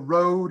along the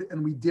road,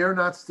 and we dare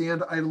not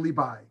stand idly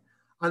by.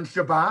 On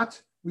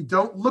Shabbat, we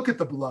don't look at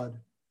the blood.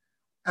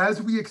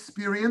 As we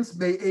experience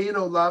Me'ein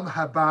Olam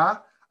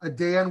Haba, a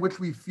day on which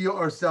we feel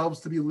ourselves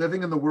to be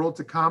living in the world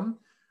to come,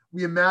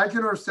 we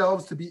imagine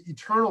ourselves to be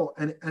eternal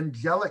and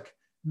angelic,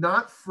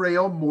 not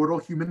frail mortal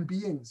human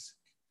beings.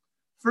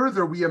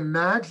 Further, we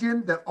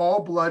imagine that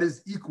all blood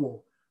is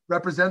equal,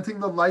 representing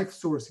the life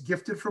source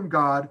gifted from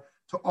God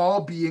to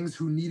all beings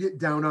who need it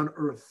down on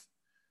earth.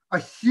 A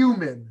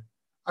human,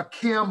 a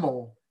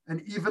camel,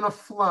 and even a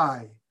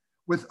fly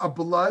with a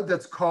blood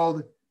that's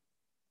called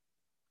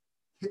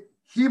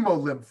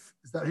hemolymph.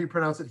 Is that how you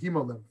pronounce it?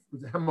 Hemolymph.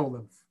 Is it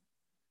hemolymph?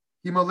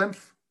 Hemolymph.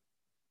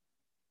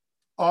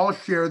 All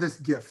share this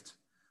gift.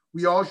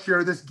 We all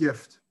share this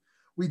gift.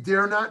 We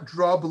dare not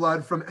draw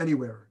blood from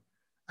anywhere.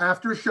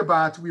 After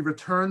Shabbat, we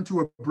return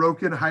to a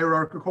broken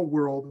hierarchical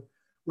world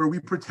where we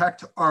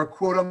protect our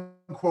quote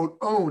unquote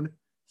own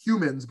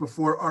humans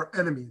before our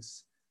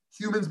enemies,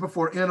 humans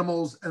before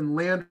animals, and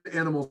land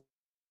animals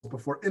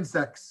before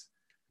insects.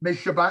 May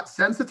Shabbat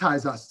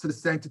sensitize us to the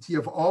sanctity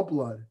of all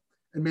blood,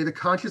 and may the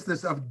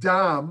consciousness of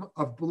dam,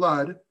 of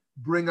blood,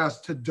 bring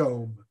us to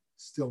dome,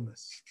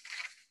 stillness.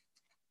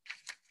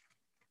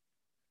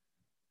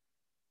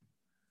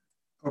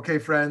 Okay,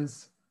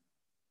 friends,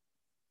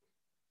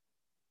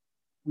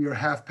 we are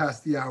half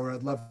past the hour.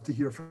 I'd love to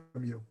hear from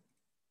you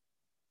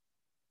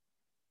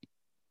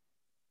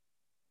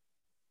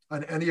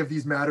on any of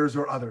these matters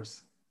or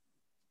others.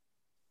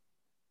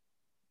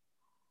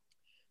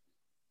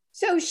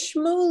 So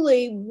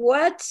Shmuley,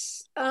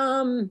 what's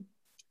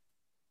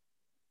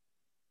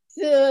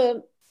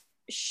the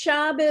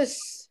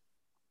Shabbos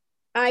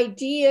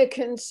idea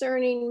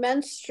concerning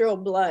menstrual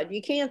blood.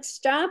 You can't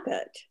stop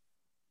it,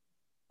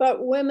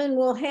 but women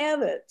will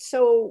have it.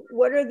 So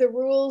what are the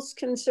rules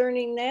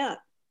concerning that?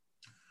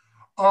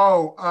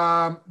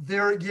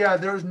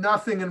 There's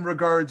nothing in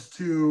regards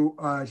to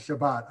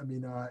Shabbat. I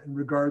mean, in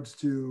regards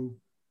to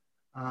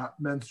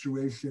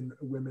menstruation,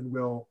 women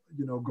will,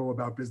 go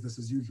about business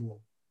as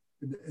usual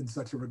in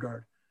such a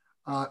regard.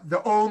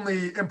 The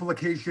only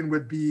implication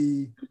would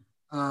be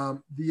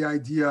the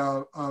idea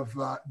of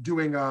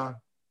doing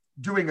a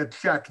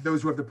check.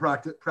 Those who have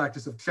the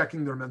practice of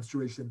checking their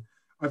menstruation,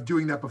 of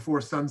doing that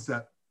before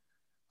sunset.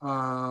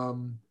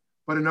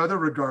 But in other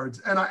regards,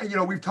 and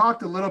we've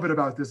talked a little bit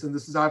about this, and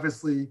this is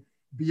obviously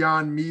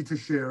beyond me to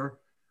share,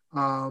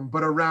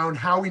 but around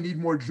how we need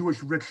more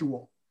Jewish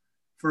ritual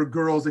for young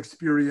girls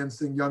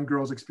experiencing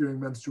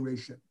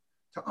menstruation,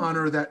 to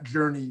honor that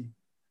journey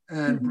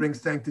and bring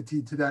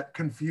sanctity to that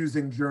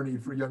confusing journey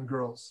for young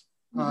girls.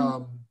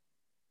 I'm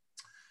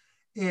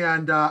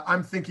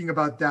thinking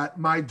about that.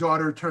 My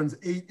daughter turns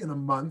 8 in a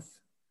month.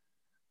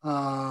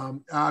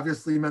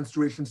 Obviously,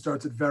 menstruation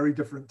starts at very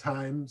different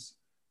times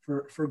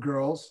for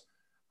girls.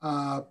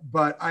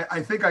 But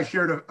I think I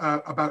shared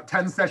about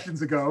 10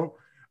 sessions ago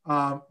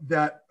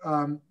that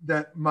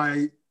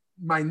my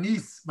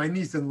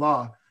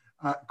niece-in-law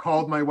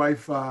called my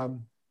wife,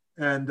 and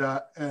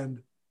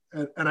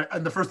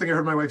the first thing I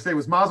heard my wife say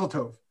was Mazel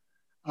Tov.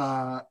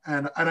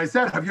 And I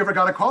said, have you ever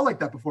got a call like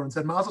that before? And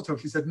said Mazel Tov.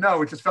 She said,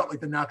 no, it just felt like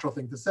the natural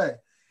thing to say.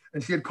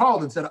 And she had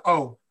called and said,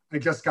 oh, I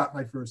just got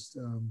my first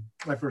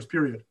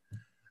period.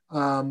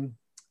 Shabbat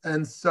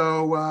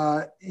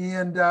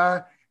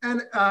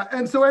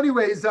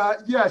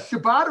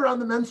around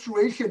the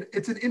menstruation,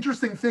 it's an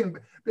interesting thing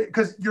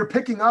because you're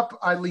picking up,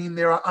 Eileen,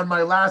 there on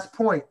my last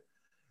point,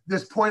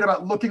 this point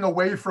about looking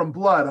away from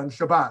blood on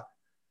Shabbat.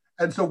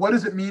 And so what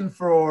does it mean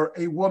for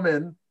a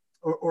woman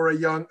or a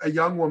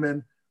young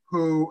woman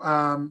who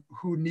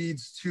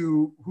needs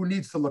to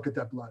look at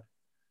that blood?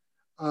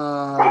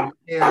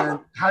 And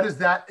how does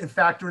that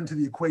factor into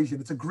the equation?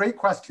 It's a great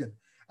question.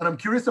 And I'm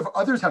curious if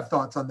others have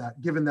thoughts on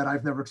that, given that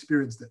I've never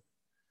experienced it.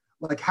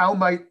 Like how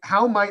might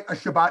a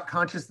Shabbat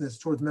consciousness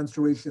towards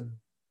menstruation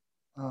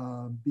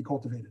be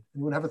cultivated?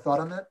 Anyone have a thought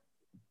on that?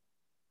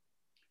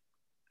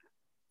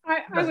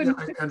 I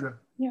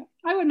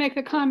would make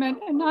a comment,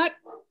 and not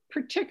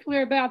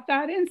particular about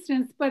that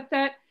instance, but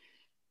that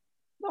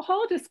the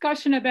whole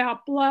discussion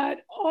about blood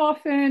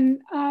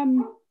often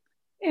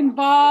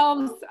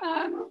involves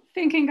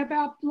thinking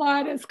about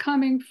blood as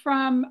coming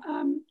from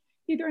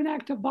either an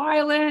act of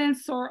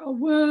violence or a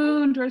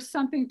wound or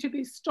something to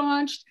be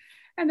staunched,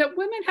 and that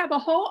women have a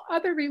whole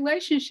other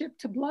relationship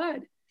to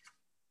blood.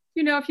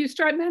 If you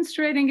start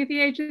menstruating at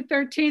the age of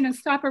 13 and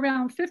stop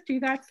around 50,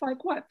 that's like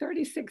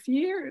 36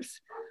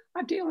 years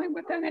of dealing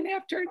with them, and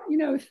after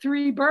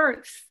 3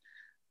 births.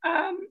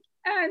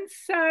 And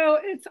so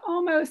it's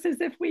almost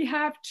as if we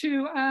have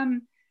to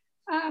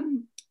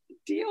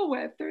deal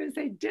with, there is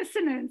a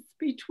dissonance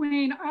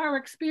between our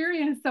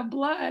experience of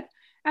blood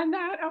and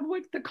that of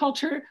what the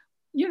culture,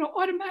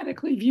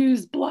 automatically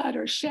views blood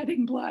or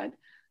shedding blood.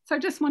 So I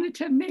just wanted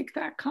to make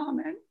that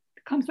comment.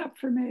 It comes up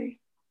for me.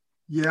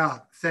 Yeah,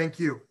 thank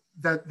you.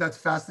 That's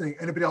fascinating.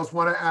 Anybody else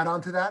want to add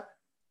on to that?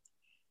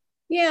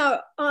 Yeah,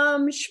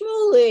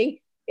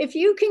 Shmuley, if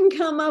you can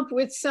come up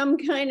with some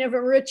kind of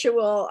a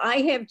ritual,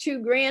 I have 2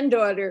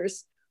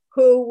 granddaughters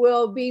who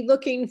will be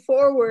looking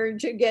forward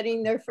to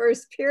getting their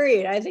first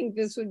period. I think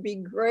this would be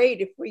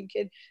great if we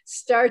could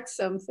start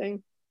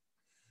something.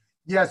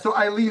 Yeah, so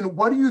Eileen,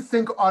 what do you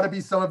think ought to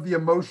be some of the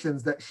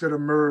emotions that should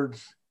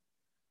emerge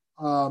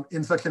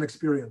in such an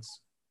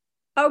experience?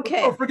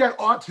 Okay. Oh, forget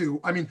ought to.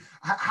 I mean,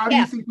 how do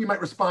you think we might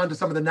respond to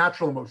some of the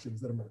natural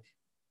emotions that emerge?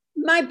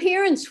 My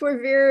parents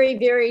were very,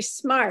 very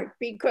smart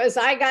because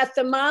I got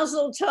the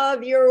Mazel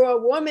Tov, you're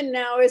a woman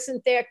now,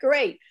 isn't that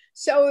great?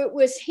 So it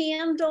was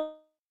handled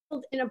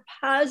in a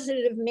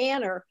positive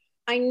manner.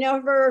 I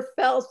never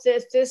felt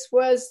that this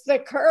was the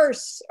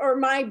curse or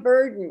my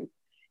burden.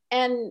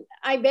 And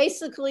I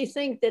basically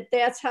think that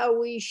that's how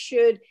we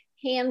should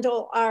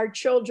handle our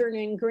children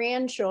and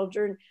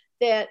grandchildren,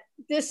 that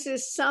this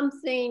is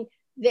something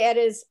that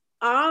is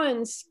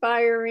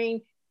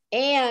awe-inspiring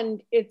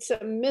and it's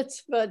a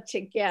mitzvah to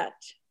get.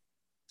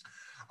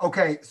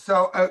 Okay,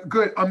 so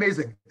good,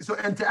 amazing. So,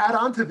 and to add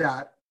on to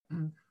that,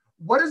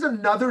 what is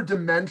another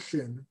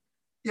dimension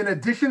in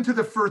addition to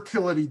the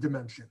fertility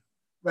dimension,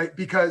 right?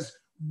 Because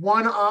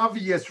one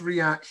obvious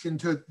reaction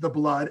to the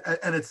blood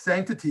and its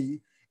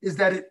sanctity is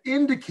that it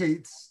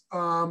indicates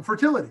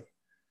fertility.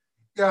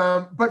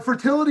 But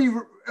fertility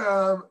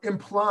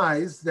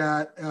implies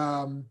that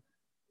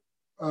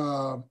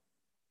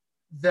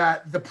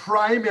that the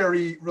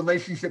primary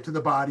relationship to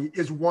the body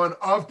is one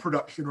of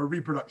production or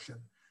reproduction.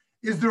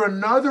 Is there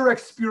another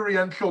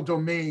experiential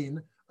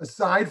domain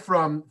aside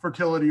from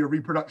fertility or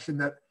reproduction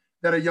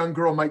that a young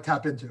girl might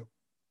tap into?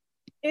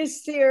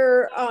 Is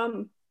there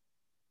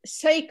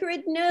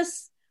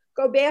sacredness?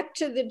 Go back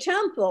to the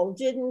temple.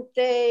 Didn't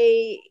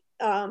they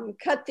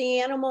cut the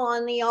animal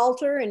on the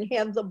altar and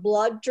have the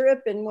blood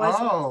drip and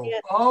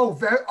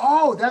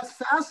that's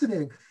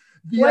fascinating.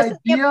 The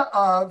idea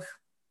of,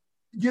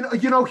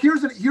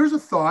 here's a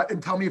thought,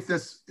 and tell me if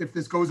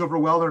this goes over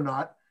well or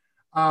not.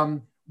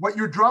 What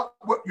you're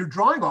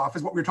drawing off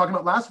is what we were talking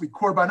about last week: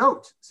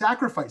 korbanot,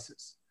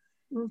 sacrifices.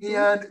 Mm-hmm.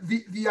 And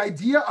the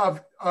idea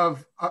of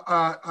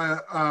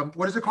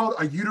what is it called?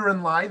 A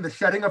uterine line, the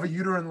shedding of a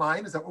uterine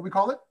line. Is that what we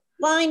call it?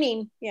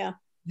 Lining, yeah.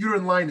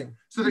 Uterine lining.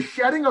 So the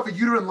shedding of a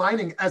uterine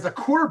lining as a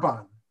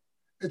korban.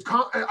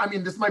 I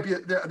mean, this might be.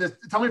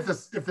 Tell me if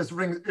this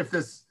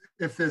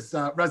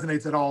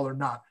resonates at all or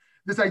not.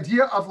 This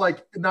idea of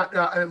like not.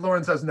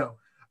 Lauren says no.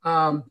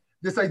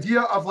 This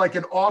idea of like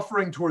an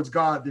offering towards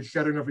God, the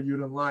shedding of a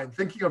uterine line.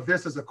 Thinking of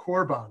this as a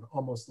korban,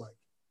 almost like.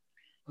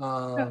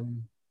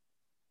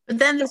 But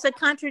then there's a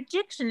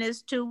contradiction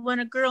as to when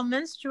a girl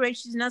menstruates,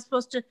 she's not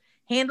supposed to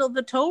handle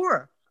the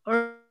Torah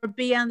or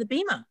be on the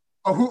bima.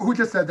 Oh, who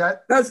just said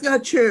that? That's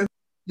not true.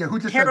 Yeah, who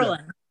just Carolyn.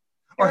 said that?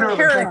 Oh,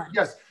 Carolyn.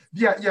 Yes.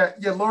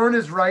 Yeah. Lauren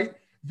is right.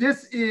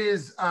 This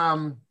is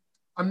I'm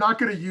not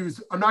going to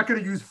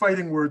use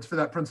fighting words for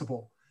that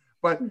principle,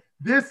 but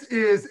this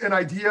is an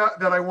idea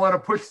that I want to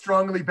push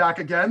strongly back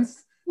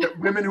against, that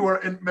women who are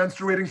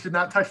menstruating should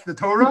not touch the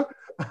Torah.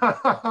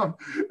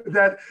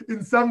 That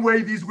in some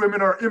way these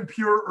women are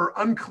impure or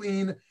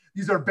unclean.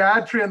 These are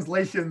bad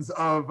translations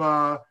of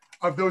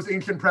those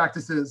ancient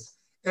practices,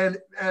 and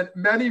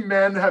many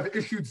men have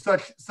issued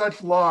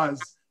such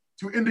laws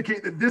to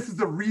indicate that this is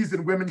the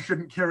reason women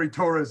shouldn't carry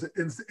Torahs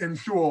in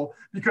shul,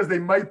 because they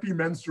might be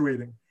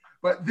menstruating.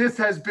 But this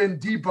has been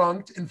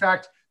debunked. In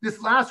fact,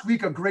 this last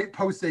week, a great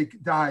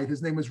posek died.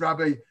 His name was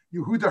Rabbi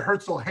Yehuda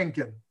Herzl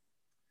Henkin,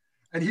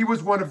 and he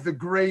was one of the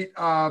great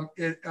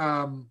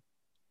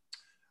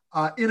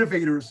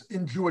innovators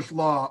in Jewish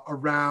law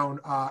around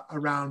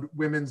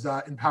women's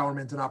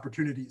empowerment and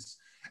opportunities.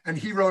 And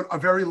he wrote a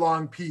very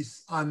long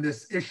piece on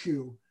this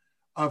issue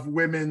of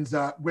women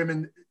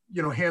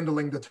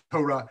handling the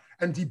Torah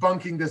and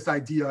debunking this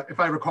idea, if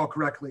I recall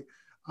correctly,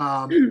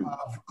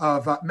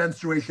 of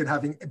menstruation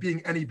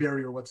being any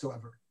barrier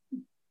whatsoever.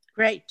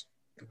 Great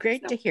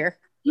to hear.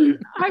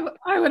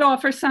 I would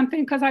offer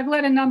something, because I've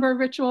led a number of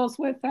rituals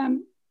with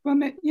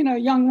women,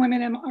 young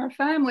women in our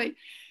family.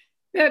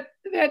 That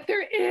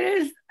there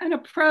is an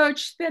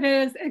approach that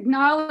is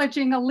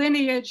acknowledging a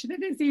lineage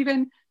that is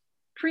even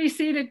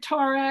preceded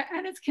Torah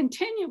and it's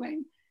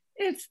continuing.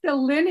 It's the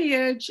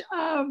lineage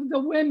of the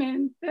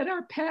women that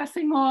are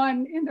passing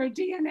on in their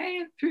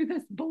DNA through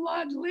this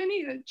blood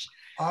lineage.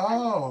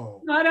 Oh.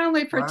 Not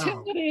only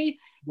fertility,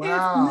 it's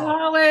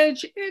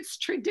knowledge, it's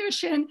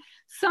tradition,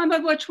 some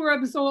of which were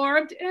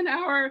absorbed in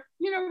our,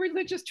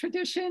 religious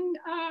tradition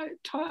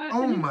taught.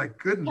 Oh my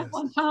goodness.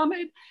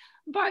 Talmud.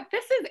 But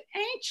this is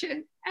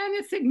ancient, and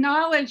it's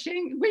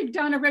acknowledging. We've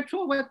done a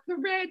ritual with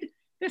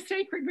the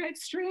sacred red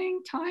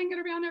string, tying it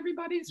around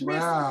everybody's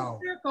wrist in a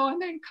circle, and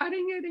then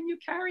cutting it, and you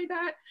carry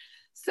that.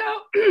 So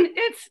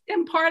it's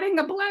imparting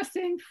a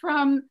blessing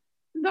from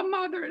the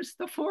mothers,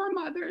 the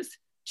foremothers,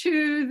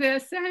 to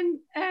this, and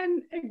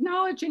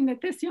acknowledging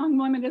that this young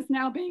woman is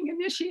now being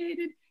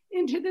initiated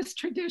into this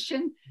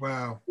tradition.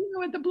 Wow.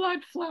 With the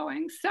blood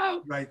flowing.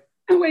 So right.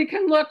 We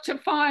can look to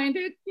find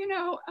it,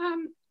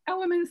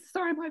 elements,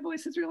 sorry, my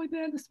voice is really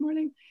bad this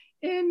morning,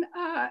 in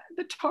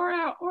the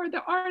Torah or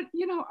the art,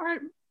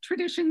 art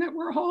tradition that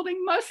we're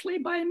holding mostly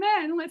by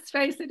men, let's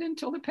face it,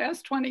 until the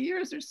past 20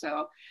 years or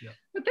so. Yeah.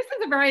 But this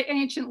is a very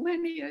ancient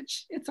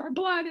lineage. It's our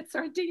blood, it's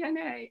our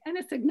DNA, and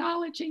it's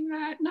acknowledging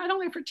that, not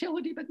only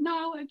fertility, but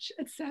knowledge,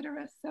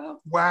 etc.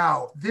 So.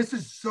 Wow, this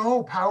is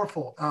so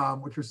powerful,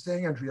 what you're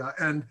saying, Andrea.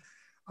 And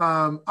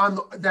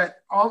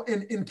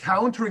in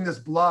encountering this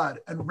blood,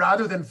 and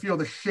rather than feel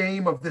the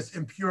shame of this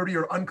impurity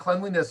or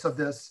uncleanliness of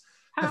this,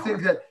 I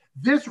think that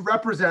this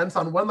represents,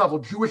 on one level,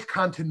 Jewish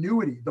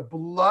continuity. The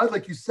blood,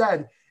 like you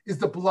said, is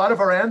the blood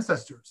of our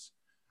ancestors.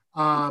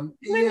 And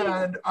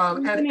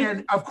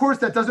of course,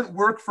 that doesn't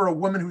work for a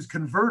woman who's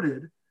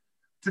converted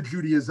to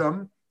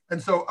Judaism.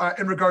 And so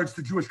in regards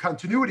to Jewish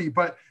continuity,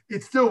 but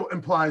it still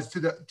implies to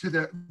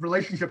the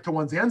relationship to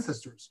one's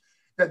ancestors,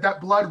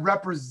 that blood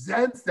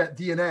represents that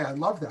DNA. I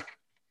love that.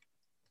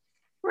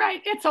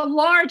 Right. It's a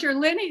larger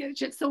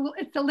lineage. It's the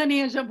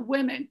lineage of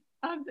women,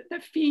 of the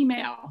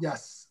female.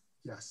 Yes.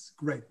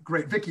 Great.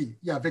 Vicky.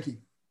 Yeah, Vicky.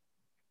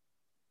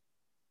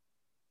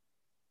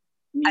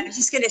 I was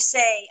just going to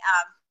say,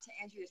 to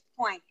Andrea's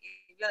point,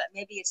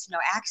 maybe it's no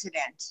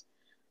accident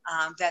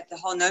that the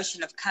whole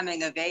notion of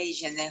coming of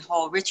age and the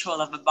whole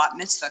ritual of a bat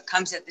mitzvah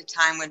comes at the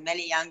time when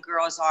many young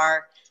girls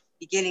are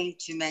beginning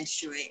to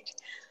menstruate.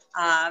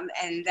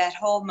 And that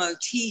whole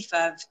motif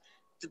of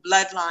the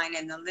bloodline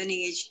and the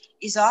lineage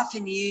is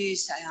often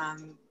used,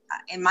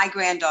 in my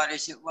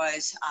granddaughter's it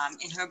was,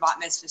 in her bat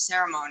mitzvah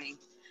ceremony,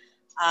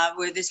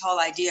 where this whole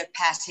idea of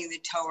passing the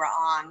Torah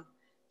on,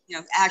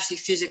 actually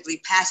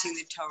physically passing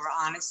the Torah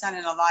on, it's done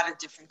in a lot of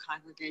different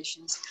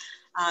congregations,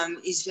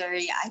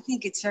 I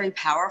think it's very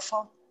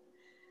powerful.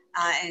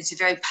 and it's a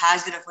very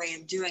positive way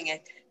of doing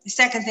it. The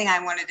second thing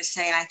I wanted to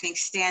say, and I think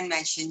Stan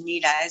mentioned,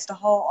 Nita, is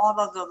all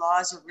of the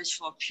laws of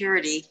ritual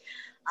purity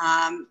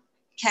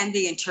can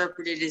be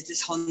interpreted as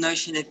this whole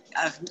notion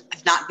of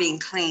not being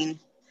clean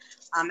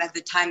at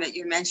the time that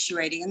you're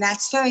menstruating. And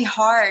that's very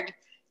hard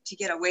to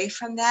get away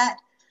from that.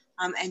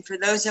 And for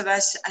those of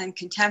us in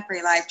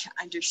contemporary life to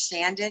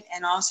understand it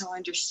and also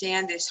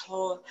understand this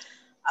whole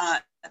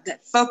the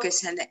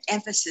focus and the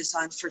emphasis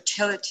on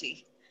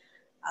fertility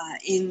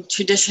in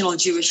traditional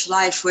Jewish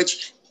life,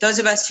 which those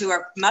of us who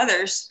are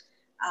mothers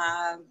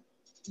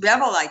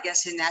revel, I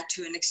guess, in that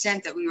to an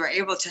extent that we were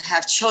able to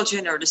have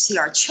children or to see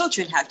our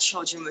children have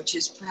children, which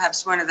is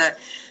perhaps one of the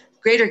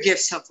greater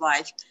gifts of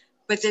life.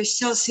 But there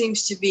still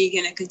seems to be,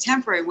 in a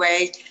contemporary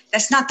way,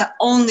 that's not the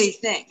only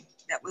thing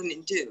that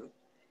women do,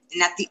 and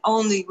not the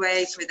only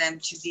way for them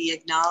to be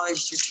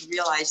acknowledged or to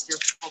realize their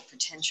full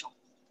potential.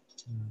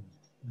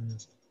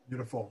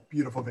 Beautiful,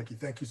 beautiful, Vicki.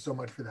 Thank you so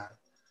much for that.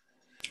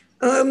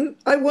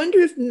 I wonder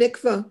if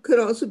mikvah could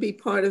also be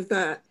part of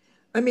that.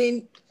 I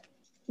mean,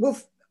 well,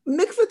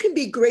 mikvah can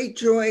be great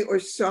joy or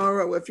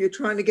sorrow if you're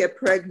trying to get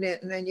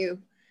pregnant and then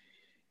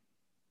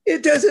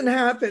it doesn't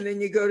happen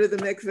and you go to the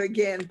mikvah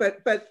again.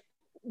 But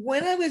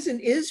when I was in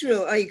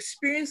Israel, I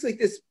experienced like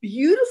this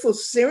beautiful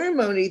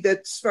ceremony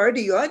that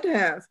Sfardiyot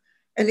have,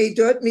 and they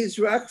do it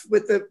mizrach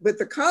with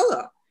the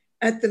kala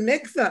at the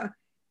mikvah,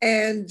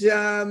 and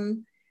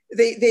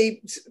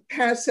they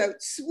pass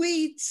out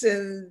sweets,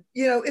 and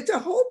it's a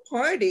whole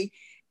party.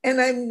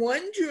 And I'm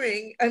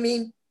wondering, I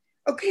mean,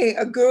 okay,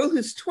 a girl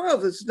who's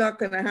 12 is not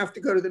going to have to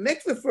go to the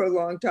mikveh for a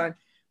long time,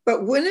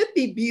 but wouldn't it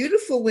be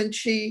beautiful when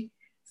she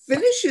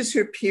finishes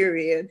her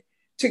period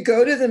to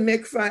go to the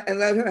mikveh and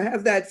let her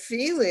have that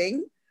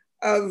feeling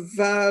of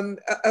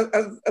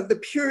the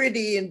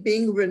purity and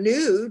being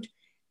renewed,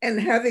 and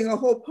having a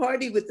whole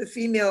party with the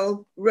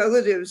female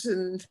relatives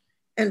and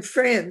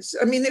friends?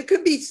 I mean, there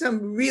could be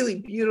some really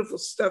beautiful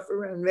stuff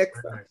around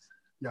mikveh. Nice.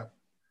 Yeah.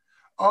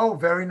 Oh,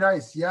 very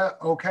nice. Yeah.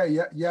 Okay.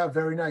 Yeah.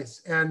 Very nice.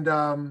 And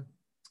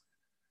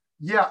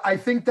yeah, I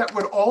think that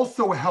would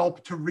also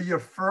help to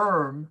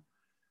reaffirm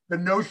the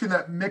notion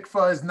that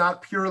mikveh is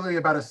not purely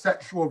about a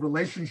sexual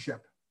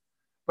relationship,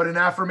 but an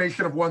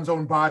affirmation of one's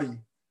own body,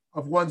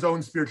 of one's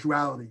own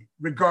spirituality,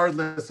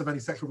 regardless of any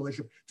sexual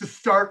relationship, to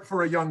start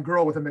for a young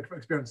girl with a mikveh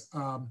experience.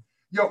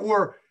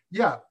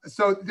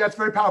 So that's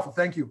very powerful.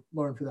 Thank you,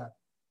 Lauren, for that.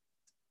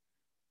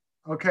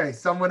 Okay,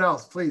 someone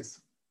else, please.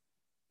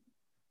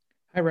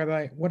 Hi,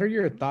 Rabbi. What are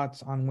your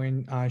thoughts on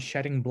when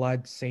shedding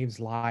blood saves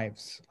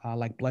lives,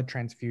 like blood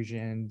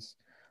transfusions,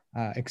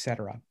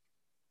 etc.?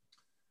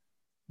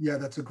 Yeah,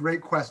 that's a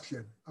great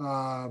question.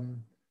 So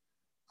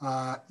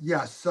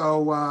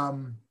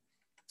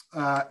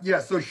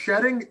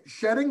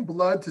shedding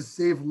blood to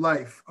save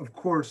life, of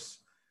course,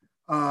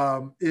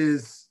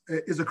 is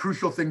a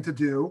crucial thing to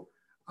do,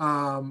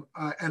 and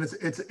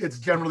it's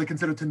generally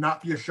considered to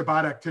not be a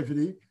Shabbat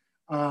activity,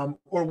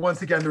 or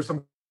once again, there's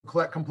some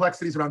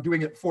complexities around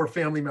doing it for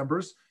family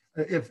members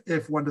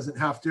if one doesn't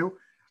have to,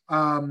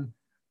 and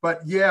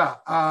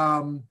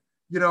then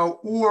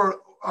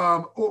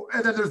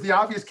there's the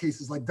obvious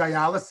cases like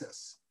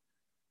dialysis.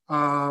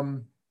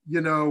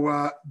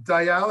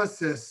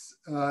 Dialysis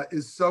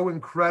is so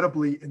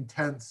incredibly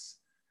intense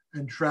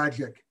and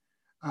tragic,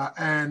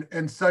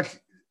 and such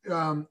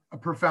a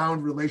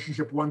profound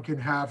relationship one can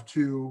have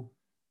to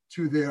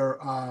their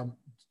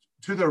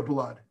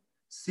blood,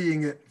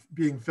 seeing it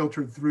being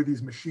filtered through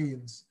these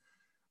machines,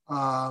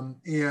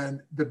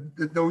 and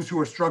those who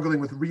are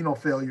struggling with renal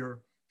failure,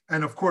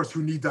 and of course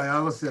who need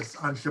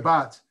dialysis on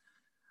Shabbat.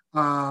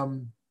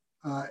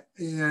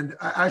 And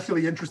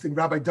actually interesting,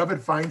 Rabbi David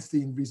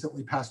Feinstein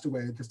recently passed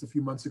away just a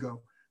few months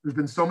ago. There's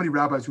been so many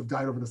rabbis who've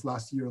died over this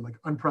last year, like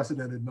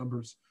unprecedented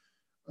numbers.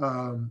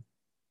 In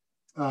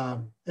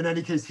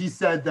any case, he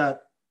said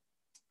that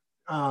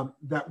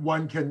that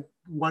one can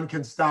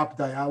stop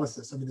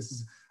dialysis. I mean,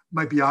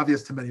 might be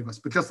obvious to many of us,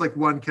 but just like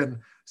one can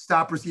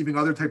stop receiving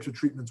other types of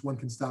treatments, one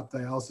can stop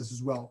dialysis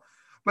as well.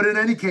 But in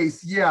any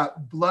case, yeah,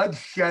 blood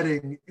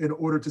shedding in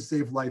order to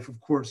save life,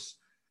 of course,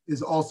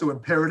 is also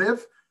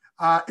imperative.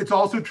 It's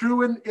also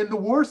true in the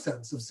war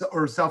sense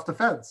or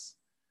self-defense.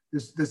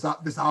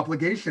 This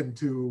obligation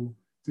to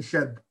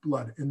shed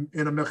blood in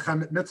a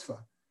mechamet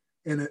mitzvah,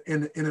 in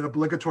an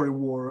obligatory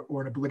war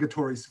or an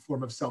obligatory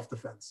form of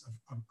self-defense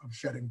of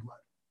shedding blood.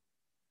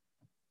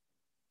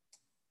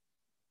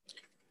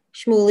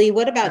 Shmuley,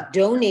 what about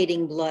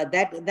donating blood?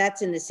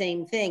 That's in the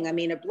same thing. I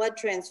mean, a blood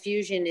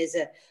transfusion is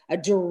a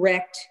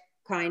direct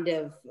kind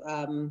of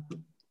a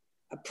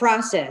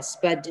process,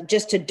 but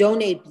just to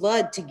donate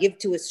blood to give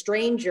to a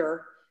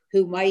stranger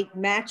who might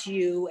match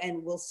you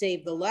and will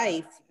save the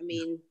life, I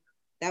mean,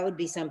 that would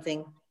be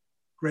something.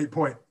 Great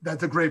point.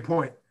 That's a great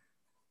point.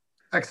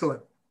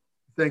 Excellent.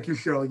 Thank you,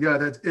 Cheryl.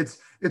 Yeah,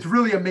 it's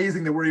really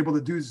amazing that we're able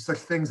to do such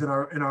things in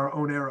our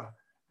own era.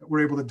 That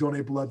we're able to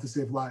donate blood to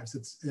save lives.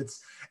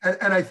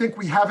 And I think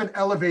we haven't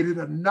elevated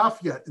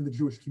enough yet in the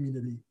Jewish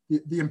community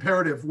the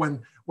imperative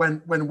when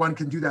one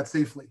can do that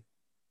safely.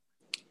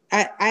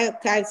 I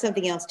have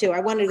something else too. I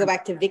wanted to go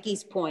back to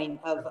Vicky's point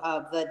of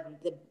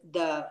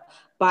the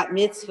bat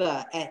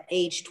mitzvah at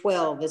age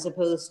 12 as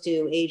opposed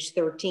to age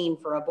 13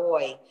 for a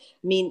boy. I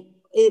mean,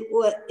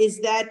 was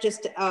that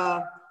just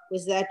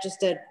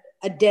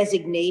a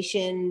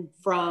designation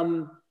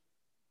from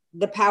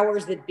the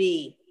powers that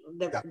be,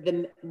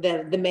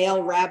 the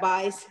male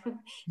rabbis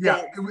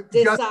that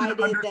decided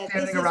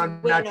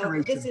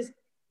that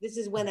this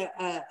is when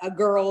a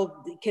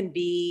girl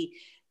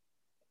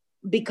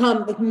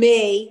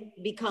may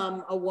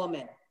become a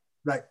woman,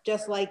 right?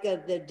 Just like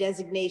the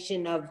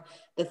designation of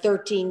the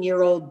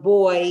 13-year-old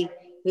boy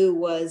it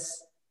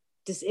was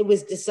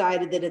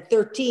decided that at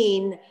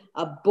 13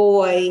 a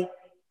boy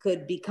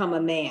could become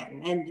a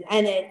man,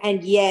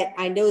 and yet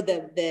I know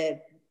the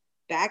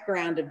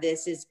background of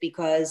this is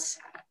because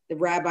the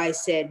rabbi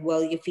said,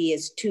 well, if he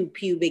has 2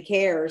 pubic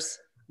hairs,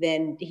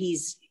 then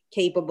he's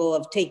capable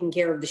of taking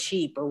care of the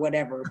sheep or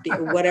whatever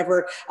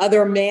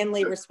other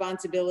manly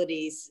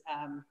responsibilities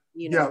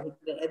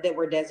that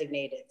were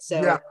designated.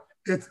 So yeah,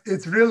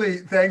 it's really,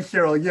 thanks,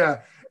 Cheryl.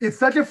 Yeah, it's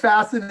such a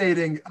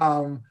fascinating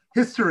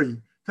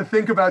history to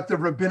think about the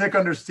rabbinic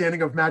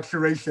understanding of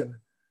maturation.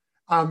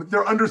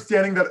 Their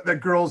understanding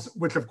that girls,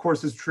 which of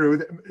course is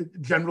true,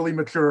 generally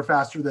mature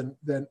faster than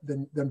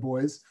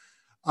boys,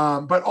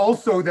 but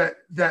also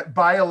that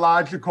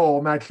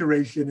biological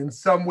maturation in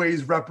some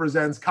ways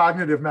represents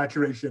cognitive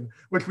maturation,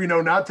 which we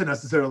know not to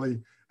necessarily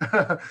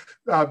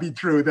be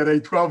true. That a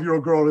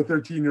 12-year-old girl and a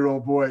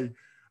 13-year-old boy,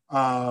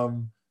 are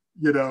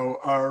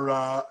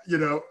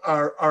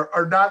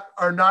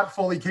not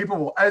fully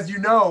capable. As you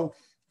know,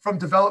 from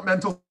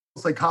developmental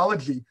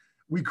psychology,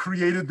 we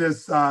created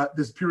this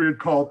period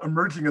called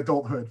emerging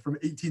adulthood from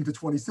 18 to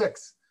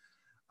 26.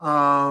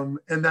 And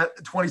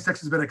that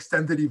 26 has been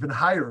extended even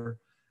higher.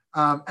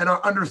 And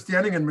our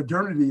understanding in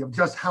modernity of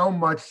just how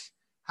much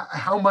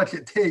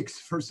it takes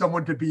for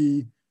someone to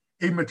be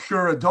a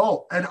mature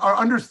adult, and our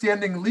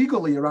understanding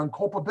legally around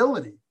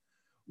culpability.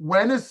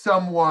 When is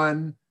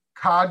someone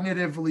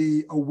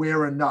cognitively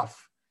aware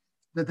enough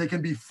that they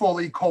can be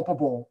fully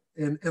culpable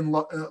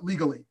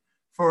legally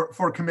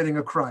for committing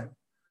a crime?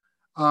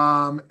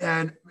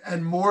 And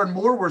more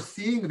we're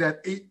seeing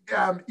that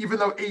even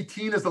though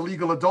 18 is a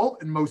legal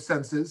adult in most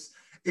senses,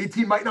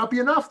 18 might not be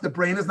enough. The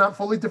brain is not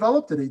fully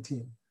developed at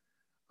 18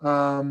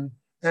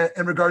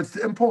 in regards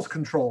to impulse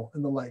control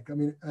and the like. I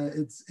mean,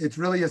 it's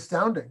really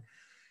astounding.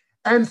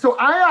 And so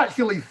I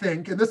actually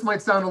think, and this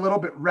might sound a little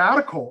bit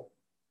radical,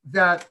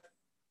 that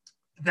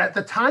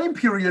the time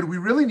period we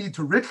really need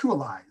to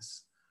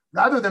ritualize,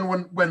 rather than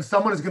when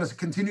someone is going to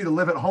continue to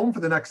live at home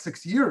for the next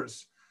 6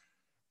 years,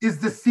 is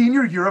the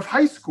senior year of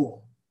high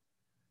school.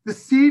 The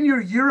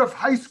senior year of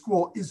high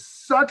school is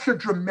such a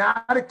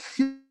dramatic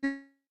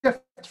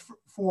shift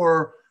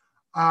for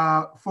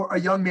a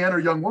young man or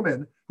young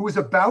woman who is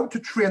about to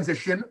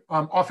transition,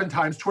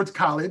 oftentimes towards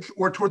college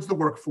or towards the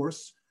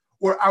workforce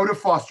or out of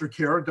foster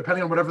care,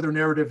 depending on whatever their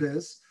narrative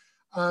is.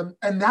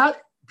 And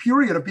that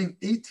period of being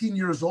 18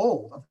 years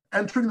old, of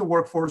entering the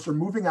workforce or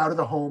moving out of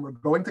the home or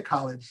going to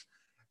college,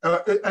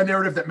 a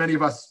narrative that many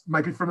of us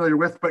might be familiar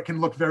with, but can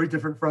look very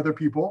different for other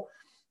people,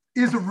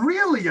 is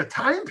really a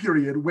time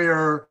period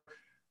where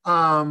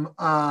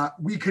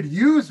we could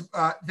use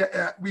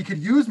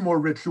more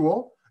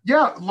ritual.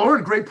 Yeah,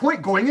 Lauren, great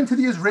point. Going into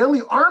the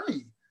Israeli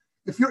army,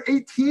 if you're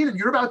 18 and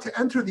you're about to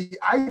enter the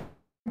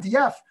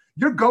IDF,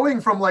 you're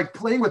going from like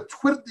playing with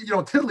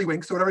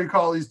tiddlywinks or whatever you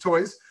call these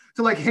toys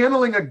to like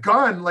handling a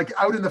gun like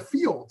out in the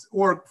field,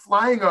 or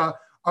flying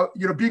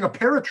being a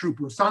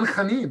paratrooper,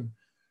 sanchanim.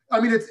 I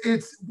mean,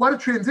 it's what a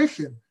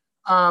transition.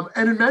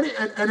 And in many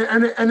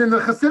and in the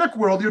Hasidic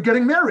world, you're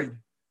getting married.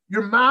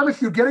 You're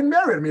mamish, you're getting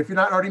married. I mean, if you're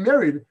not already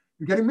married,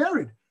 you're getting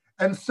married.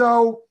 And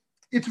so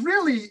it's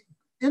really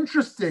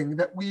interesting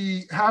that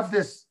we have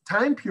this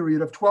time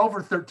period of 12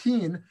 or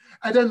 13,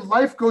 and then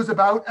life goes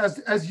about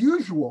as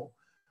usual.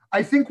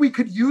 I think we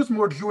could use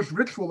more Jewish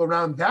ritual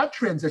around that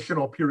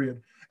transitional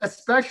period,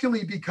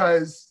 especially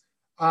because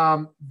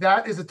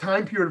that is a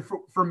time period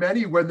for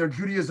many when their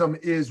Judaism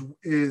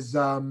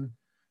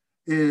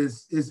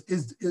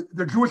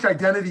their Jewish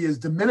identity is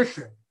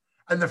diminishing.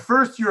 And the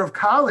first year of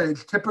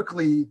college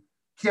typically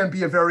can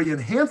be a very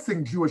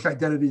enhancing Jewish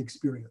identity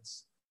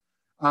experience.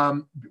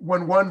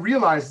 When one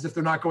realizes if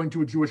they're not going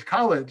to a Jewish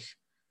college,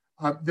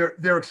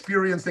 they're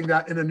experiencing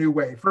that in a new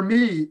way. For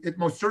me, it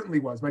most certainly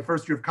was. My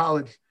first year of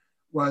college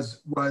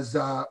was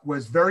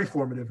very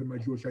formative in my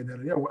Jewish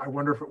identity. I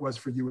wonder if it was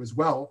for you as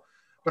well.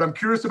 But I'm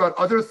curious about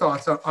other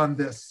thoughts on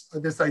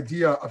this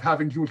idea of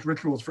having Jewish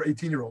rituals for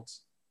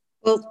 18-year-olds.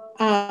 Well,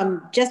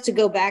 just to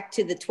go back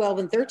to the 12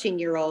 and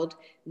 13-year-old,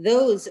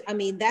 those, I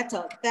mean, that's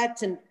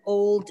an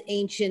old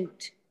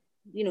ancient,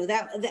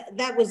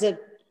 that was a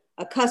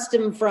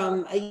custom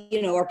from,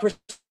 a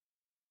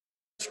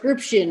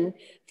prescription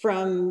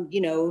from,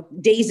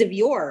 days of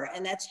yore.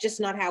 And that's just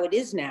not how it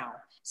is now.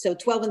 So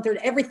 12 and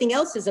 13, everything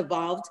else has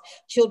evolved.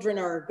 Children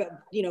are,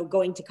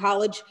 going to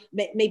college.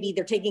 Maybe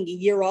they're taking a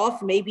year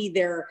off. Maybe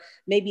they're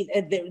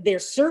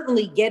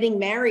certainly getting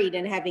married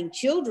and having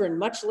children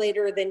much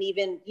later than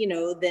even,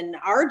 than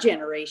our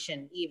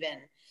generation even.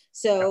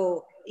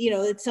 So,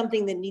 it's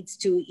something that needs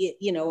to,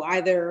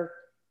 either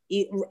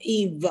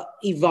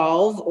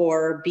evolve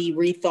or be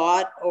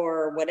rethought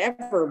or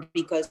whatever,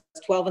 because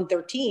 12 and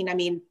 13, I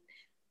mean,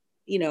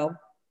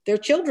 they're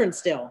children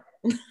still.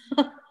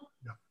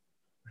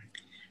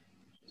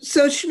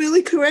 So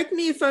Shmuley, correct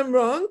me if I'm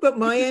wrong, but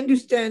my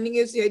understanding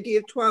is the idea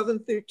of 12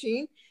 and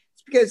 13,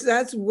 it's because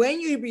that's when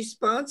you're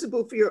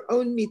responsible for your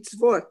own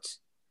mitzvot.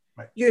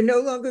 Right. You're no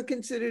longer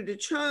considered a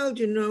child,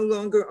 you're no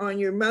longer on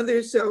your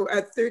mother. So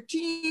at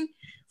 13,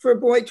 for a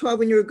boy, 12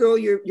 when you're a girl,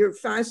 you're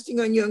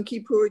fasting on Yom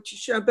Kippur,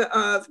 Tisha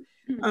B'Av.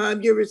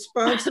 You're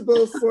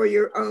responsible for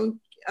your own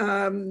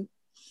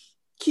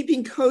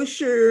keeping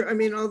kosher. I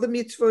mean, all the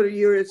mitzvot are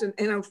yours. And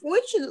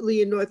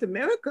unfortunately in North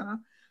America,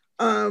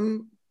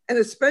 and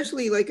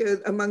especially like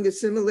among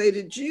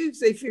assimilated Jews,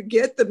 they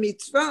forget the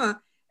mitzvah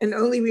and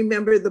only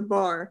remember the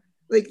bar.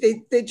 Like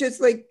they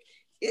just like,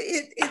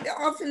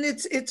 often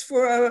it's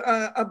for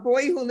a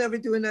boy who'll never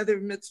do another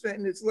mitzvah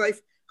in his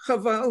life.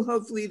 Chaval,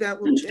 hopefully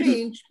that will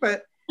change.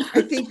 But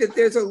I think that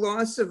there's a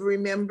loss of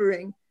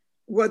remembering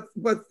what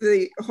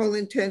the whole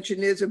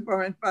intention is of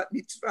bar and bat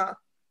mitzvah.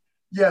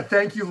 Yeah,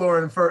 thank you,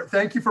 Lauren,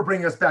 thank you for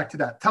bringing us back to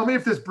that. Tell me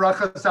if this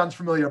bracha sounds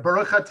familiar.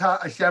 Baruch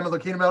atah Hashem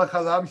Elokeinu melech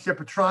haolam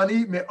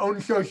shepatrani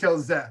me'onsho shel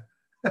zeh.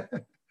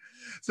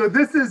 So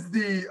this is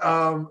the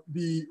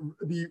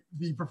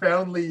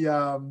profoundly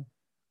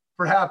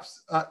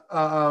perhaps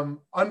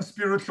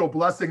unspiritual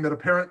blessing that a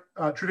parent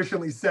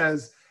traditionally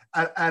says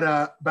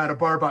about a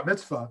bar bat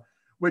mitzvah,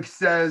 which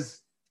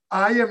says,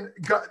 "I am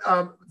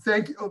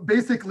thank you."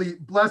 Basically,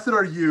 blessed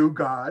are you,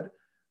 God,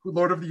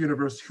 Lord of the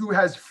universe, who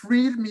has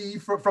freed me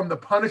from the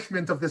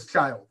punishment of this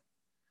child.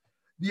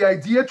 The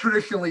idea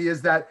traditionally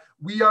is that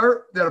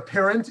a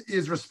parent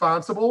is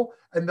responsible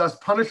and thus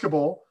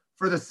punishable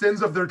for the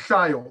sins of their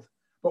child.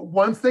 But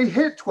once they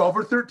hit 12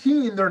 or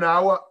 13, they're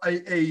now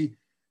a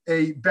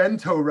ben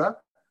Torah,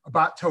 a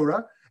bat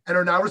Torah, and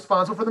are now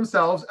responsible for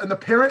themselves. And the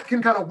parent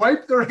can kind of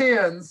wipe their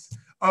hands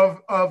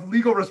of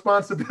legal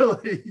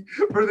responsibility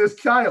for this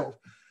child.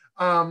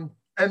 And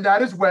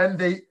that is when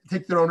they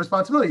take their own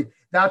responsibility.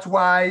 That's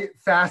why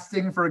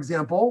fasting, for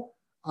example,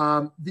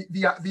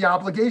 the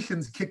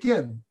obligations kick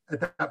in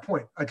at that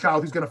point. A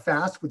child who's going to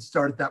fast would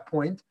start at that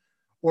point,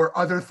 or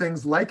other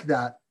things like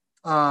that.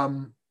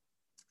 So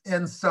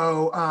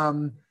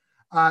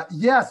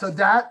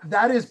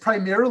that is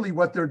primarily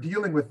what they're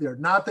dealing with there.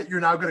 Not that you're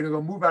now going to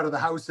go move out of the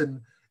house and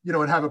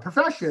have a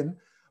profession,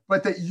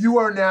 but that you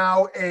are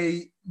now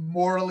a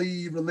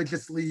morally,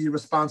 religiously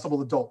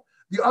responsible adult.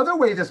 The other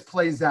way this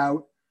plays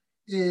out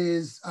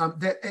is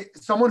that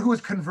someone who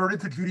is converted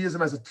to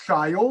Judaism as a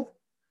child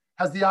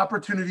has the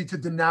opportunity to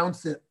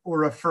denounce it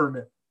or affirm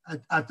it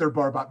at their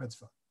bar bat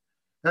mitzvah.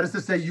 That is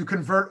to say, you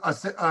convert a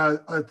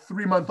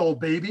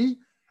 3-month-old baby,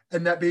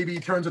 and that baby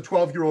turns a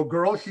 12-year-old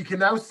girl. She can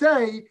now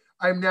say,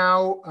 I'm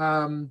now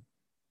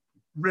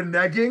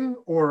reneging,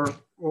 or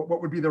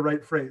what would be the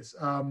right phrase?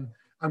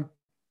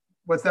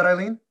 What's that,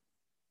 Eileen?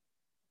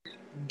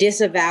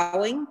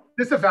 Disavowing.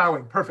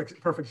 Disavowing.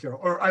 Perfect, Cheryl.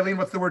 Or Eileen,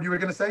 what's the word you were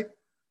going to say?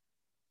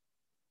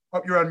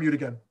 Oh, you're on mute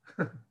again.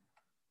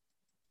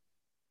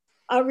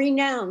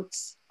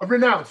 Renounce.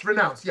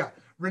 Renounce, yeah.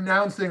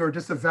 Renouncing or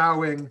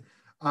disavowing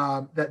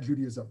that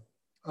Judaism.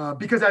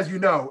 Because as you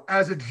know,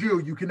 as a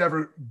Jew, you can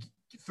never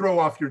throw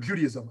off your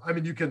Judaism. I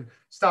mean, you can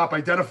stop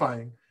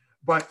identifying,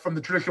 but from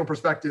the traditional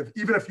perspective,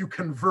 even if you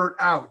convert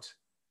out,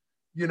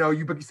 you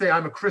say,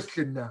 I'm a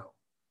Christian now.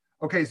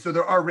 Okay, so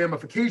there are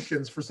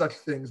ramifications for such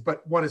things,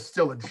 but one is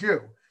still a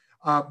Jew.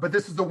 But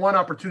this is the one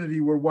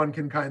opportunity where one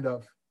can kind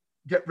of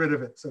get rid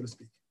of it, so to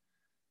speak.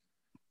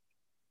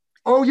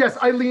 Oh,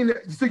 yes, Eileen,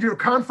 so your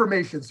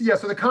confirmation.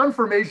 So the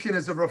confirmation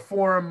is a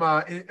reform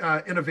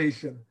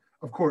innovation,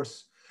 of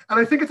course. And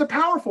I think it's a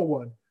powerful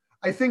one.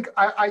 I think,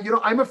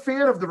 I'm a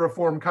fan of the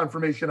reform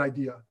confirmation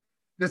idea.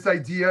 This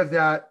idea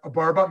that a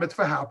bar bat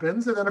mitzvah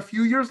happens, and then a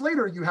few years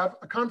later, you have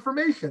a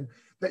confirmation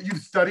that you've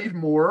studied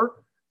more.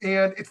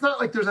 And it's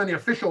not like there's any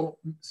official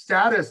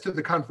status to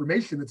the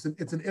confirmation.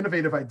 It's an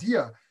innovative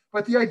idea.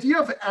 But the idea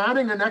of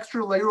adding an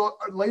extra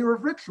layer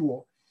of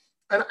ritual,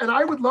 and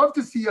I would love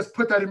to see us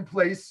put that in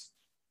place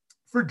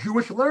for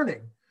Jewish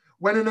learning.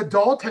 When an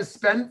adult has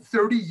spent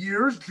 30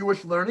 years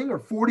Jewish learning, or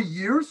 40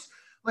 years,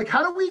 like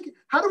how do we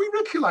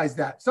ritualize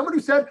that? Someone who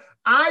said,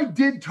 I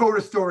did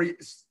Torah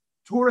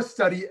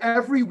study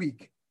every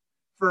week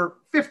for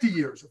 50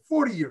 years or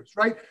 40 years,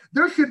 right?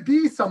 There should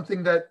be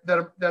something that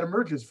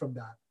emerges from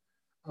that.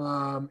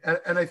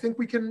 And I think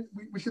we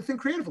should think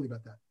creatively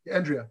about that.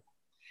 Andrea.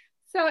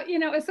 So,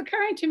 it's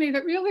occurring to me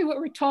that really what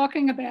we're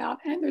talking about,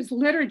 and there's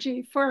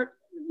liturgy for,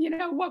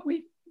 what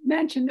we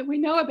mentioned that we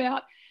know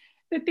about,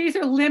 that these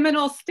are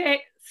liminal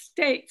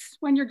states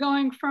when you're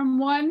going from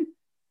one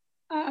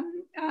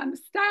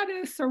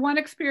status or one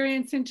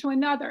experience into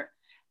another,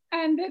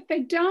 and that they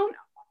don't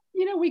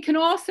you know, we can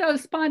also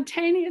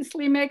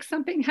spontaneously make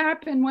something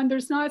happen when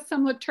there's not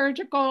some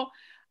liturgical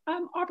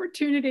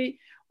opportunity.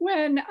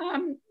 When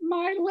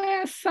my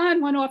last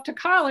son went off to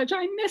college,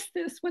 I missed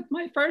this with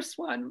my first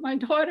one. My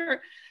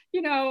daughter,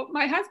 you know,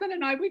 my husband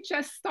and I, we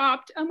just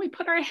stopped and we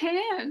put our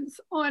hands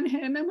on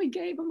him and we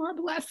gave him our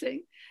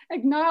blessing,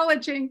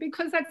 acknowledging,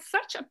 because that's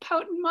such a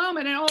potent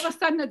moment, and all of a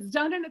sudden it's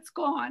done and it's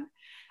gone.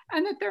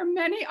 And that there are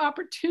many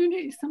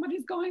opportunities,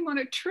 somebody's going on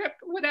a trip,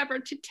 whatever,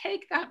 to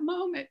take that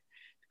moment,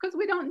 because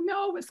we don't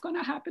know what's going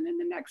to happen in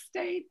the next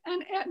state,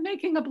 and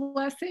making a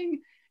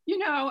blessing, you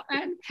know,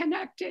 and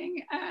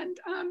connecting, and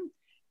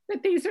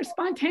that these are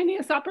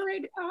spontaneous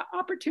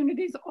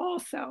opportunities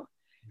also.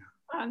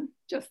 Yeah.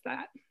 Just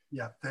that.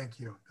 Yeah, thank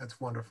you. That's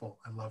wonderful.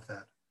 I love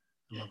that.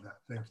 I love that.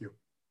 Thank you.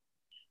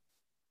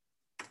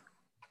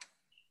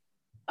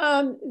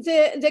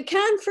 The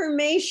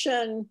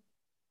confirmation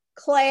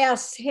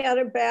class had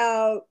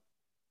about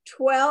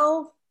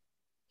 12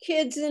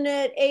 kids in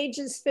it,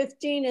 ages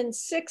 15 and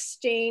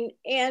 16,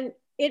 and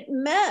it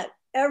met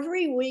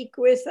every week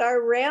with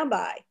our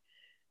rabbi.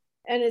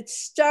 And it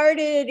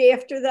started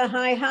after the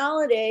high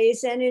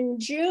holidays, and in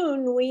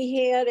June we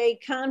had a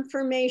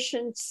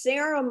confirmation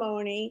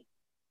ceremony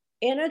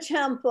in a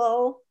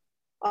temple.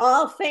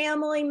 All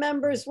family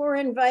members were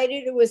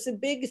invited. It was a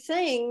big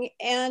thing,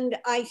 and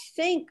I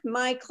think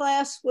my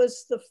class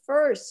was the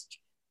first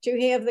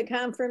to have the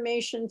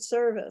confirmation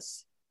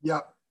service. Yeah.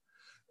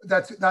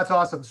 That's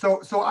awesome.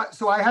 So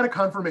I had a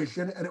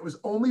confirmation, and it was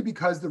only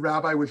because the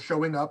rabbi was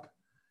showing up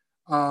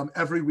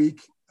every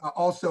week,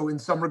 also in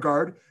some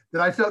regard,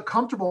 that I felt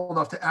comfortable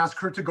enough to ask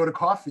her to go to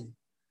coffee.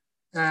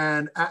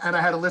 And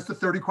I had a list of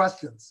 30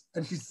 questions,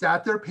 and she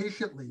sat there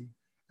patiently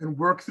and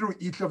worked through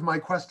each of my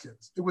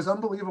questions. It was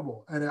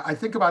unbelievable. And I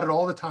think about it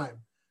all the time,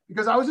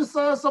 because I was just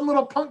some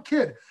little punk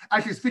kid.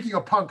 Actually, speaking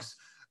of punks,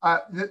 a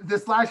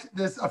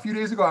few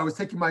days ago, I was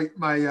taking my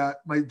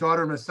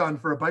daughter and my son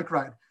for a bike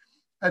ride.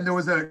 And there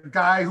was a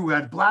guy who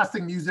had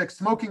blasting music,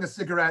 smoking a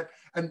cigarette,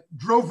 and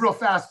drove real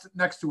fast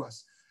next to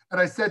us. And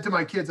I said to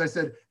my kids, I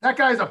said, that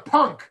guy's a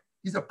punk.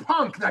 He's a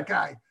punk, that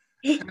guy.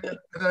 And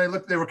then I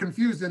looked, they were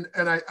confused. And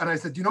I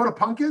said, do you know what a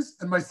punk is?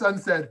 And my son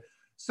said,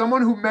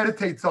 someone who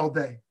meditates all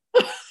day.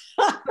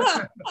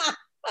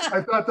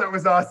 I thought that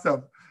was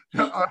awesome.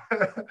 He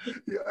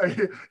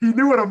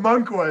knew what a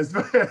monk was,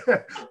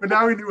 but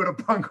now he knew what a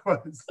punk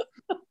was.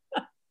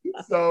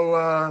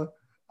 So,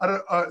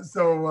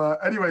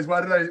 anyways,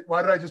 why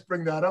did I just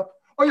bring that up?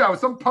 Oh yeah, I was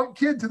some punk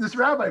kid to this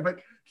rabbi, but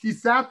he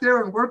sat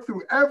there and worked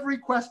through every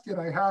question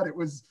I had. It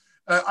was,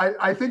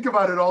 I think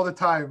about it all the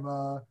time,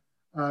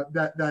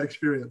 that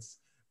experience.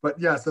 But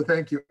yeah, so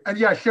thank you. And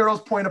yeah,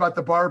 Cheryl's point about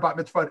the bar bat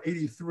mitzvah at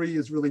 83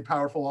 is really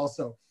powerful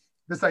also.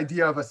 This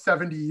idea of a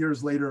 70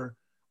 years later,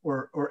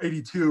 or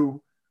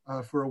 82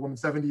 for a woman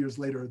 70 years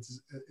later,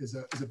 is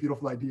a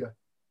beautiful idea,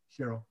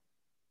 Cheryl.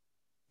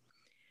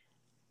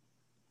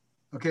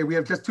 Okay, we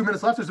have just 2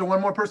 minutes left. Is there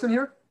one more person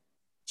here?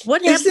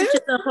 What happened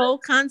to the whole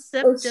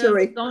concept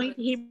of going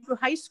to Hebrew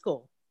high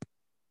school?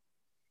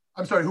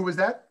 I'm sorry, who was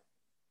that?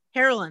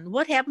 Carolyn,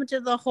 what happened to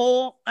the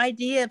whole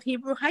idea of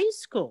Hebrew high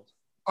school?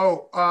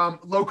 Oh,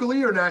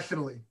 locally or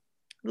nationally?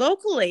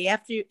 Locally.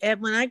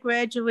 When I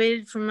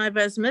graduated from my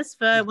Bas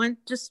Mitzvah, I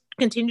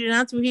continued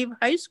on through Hebrew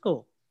high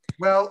school.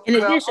 Well, in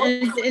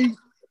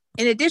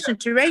addition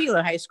to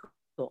regular high school.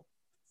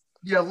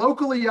 Yeah,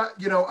 locally,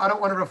 you know, I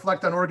don't want to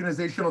reflect on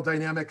organizational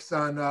dynamics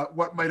on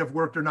what might have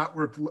worked or not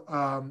worked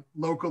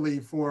locally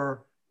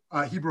for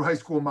Hebrew high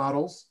school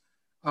models.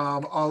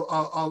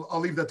 I'll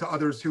leave that to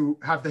others who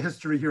have the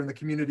history here in the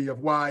community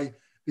of why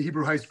the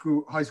Hebrew high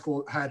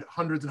school had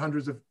hundreds and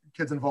hundreds of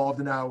kids involved,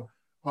 and now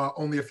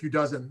only a few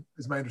dozen,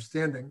 is my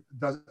understanding.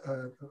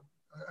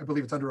 I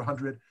believe it's under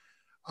 100.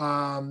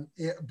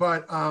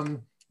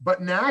 But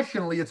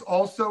nationally, it's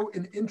also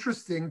an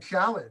interesting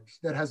challenge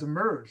that has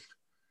emerged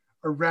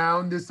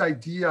around this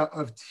idea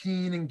of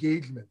teen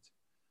engagement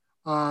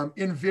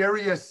in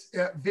various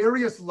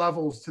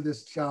levels to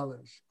this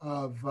challenge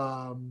of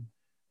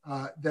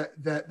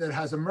that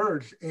has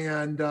emerged,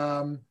 and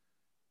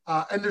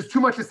there's too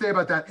much to say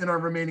about that in our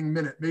remaining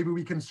minute. Maybe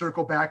we can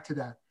circle back to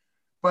that.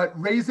 But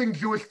raising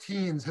Jewish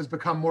teens has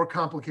become more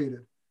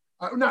complicated.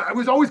 No, it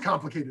was always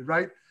complicated,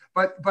 right?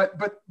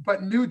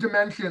 But new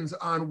dimensions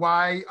on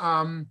why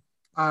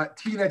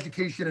teen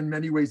education in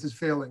many ways is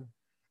failing,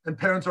 and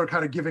parents are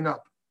kind of giving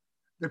up.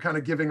 They're kind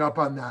of giving up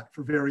on that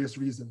for various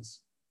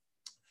reasons.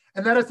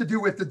 And that has to do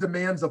with the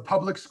demands of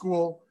public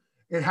school.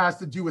 It has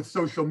to do with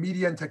social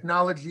media and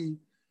technology.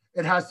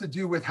 It has to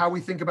do with how we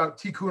think about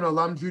Tikkun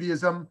Olam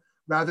Judaism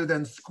rather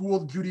than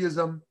school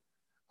Judaism.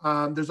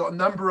 There's a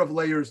number of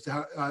layers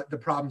to the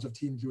problems of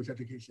teen Jewish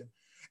education.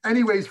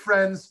 Anyways,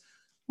 friends,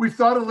 we've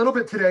thought a little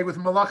bit today with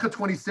Malacha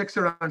 26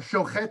 around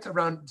Shochet,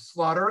 around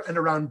slaughter and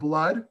around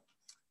blood.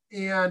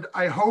 And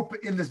I hope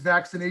in this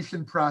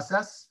vaccination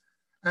process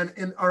and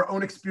in our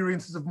own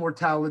experiences of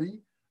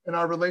mortality and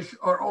our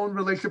own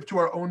relationship to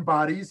our own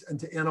bodies and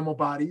to animal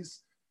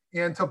bodies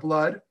and to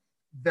blood,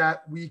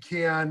 that we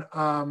can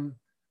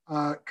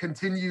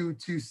continue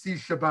to see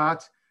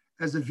Shabbat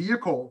as a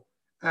vehicle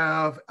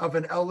of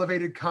an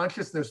elevated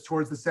consciousness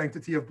towards the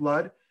sanctity of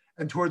blood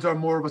and towards our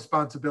moral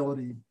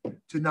responsibility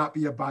to not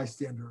be a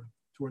bystander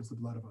towards the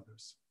blood of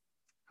others.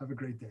 Have a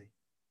great day.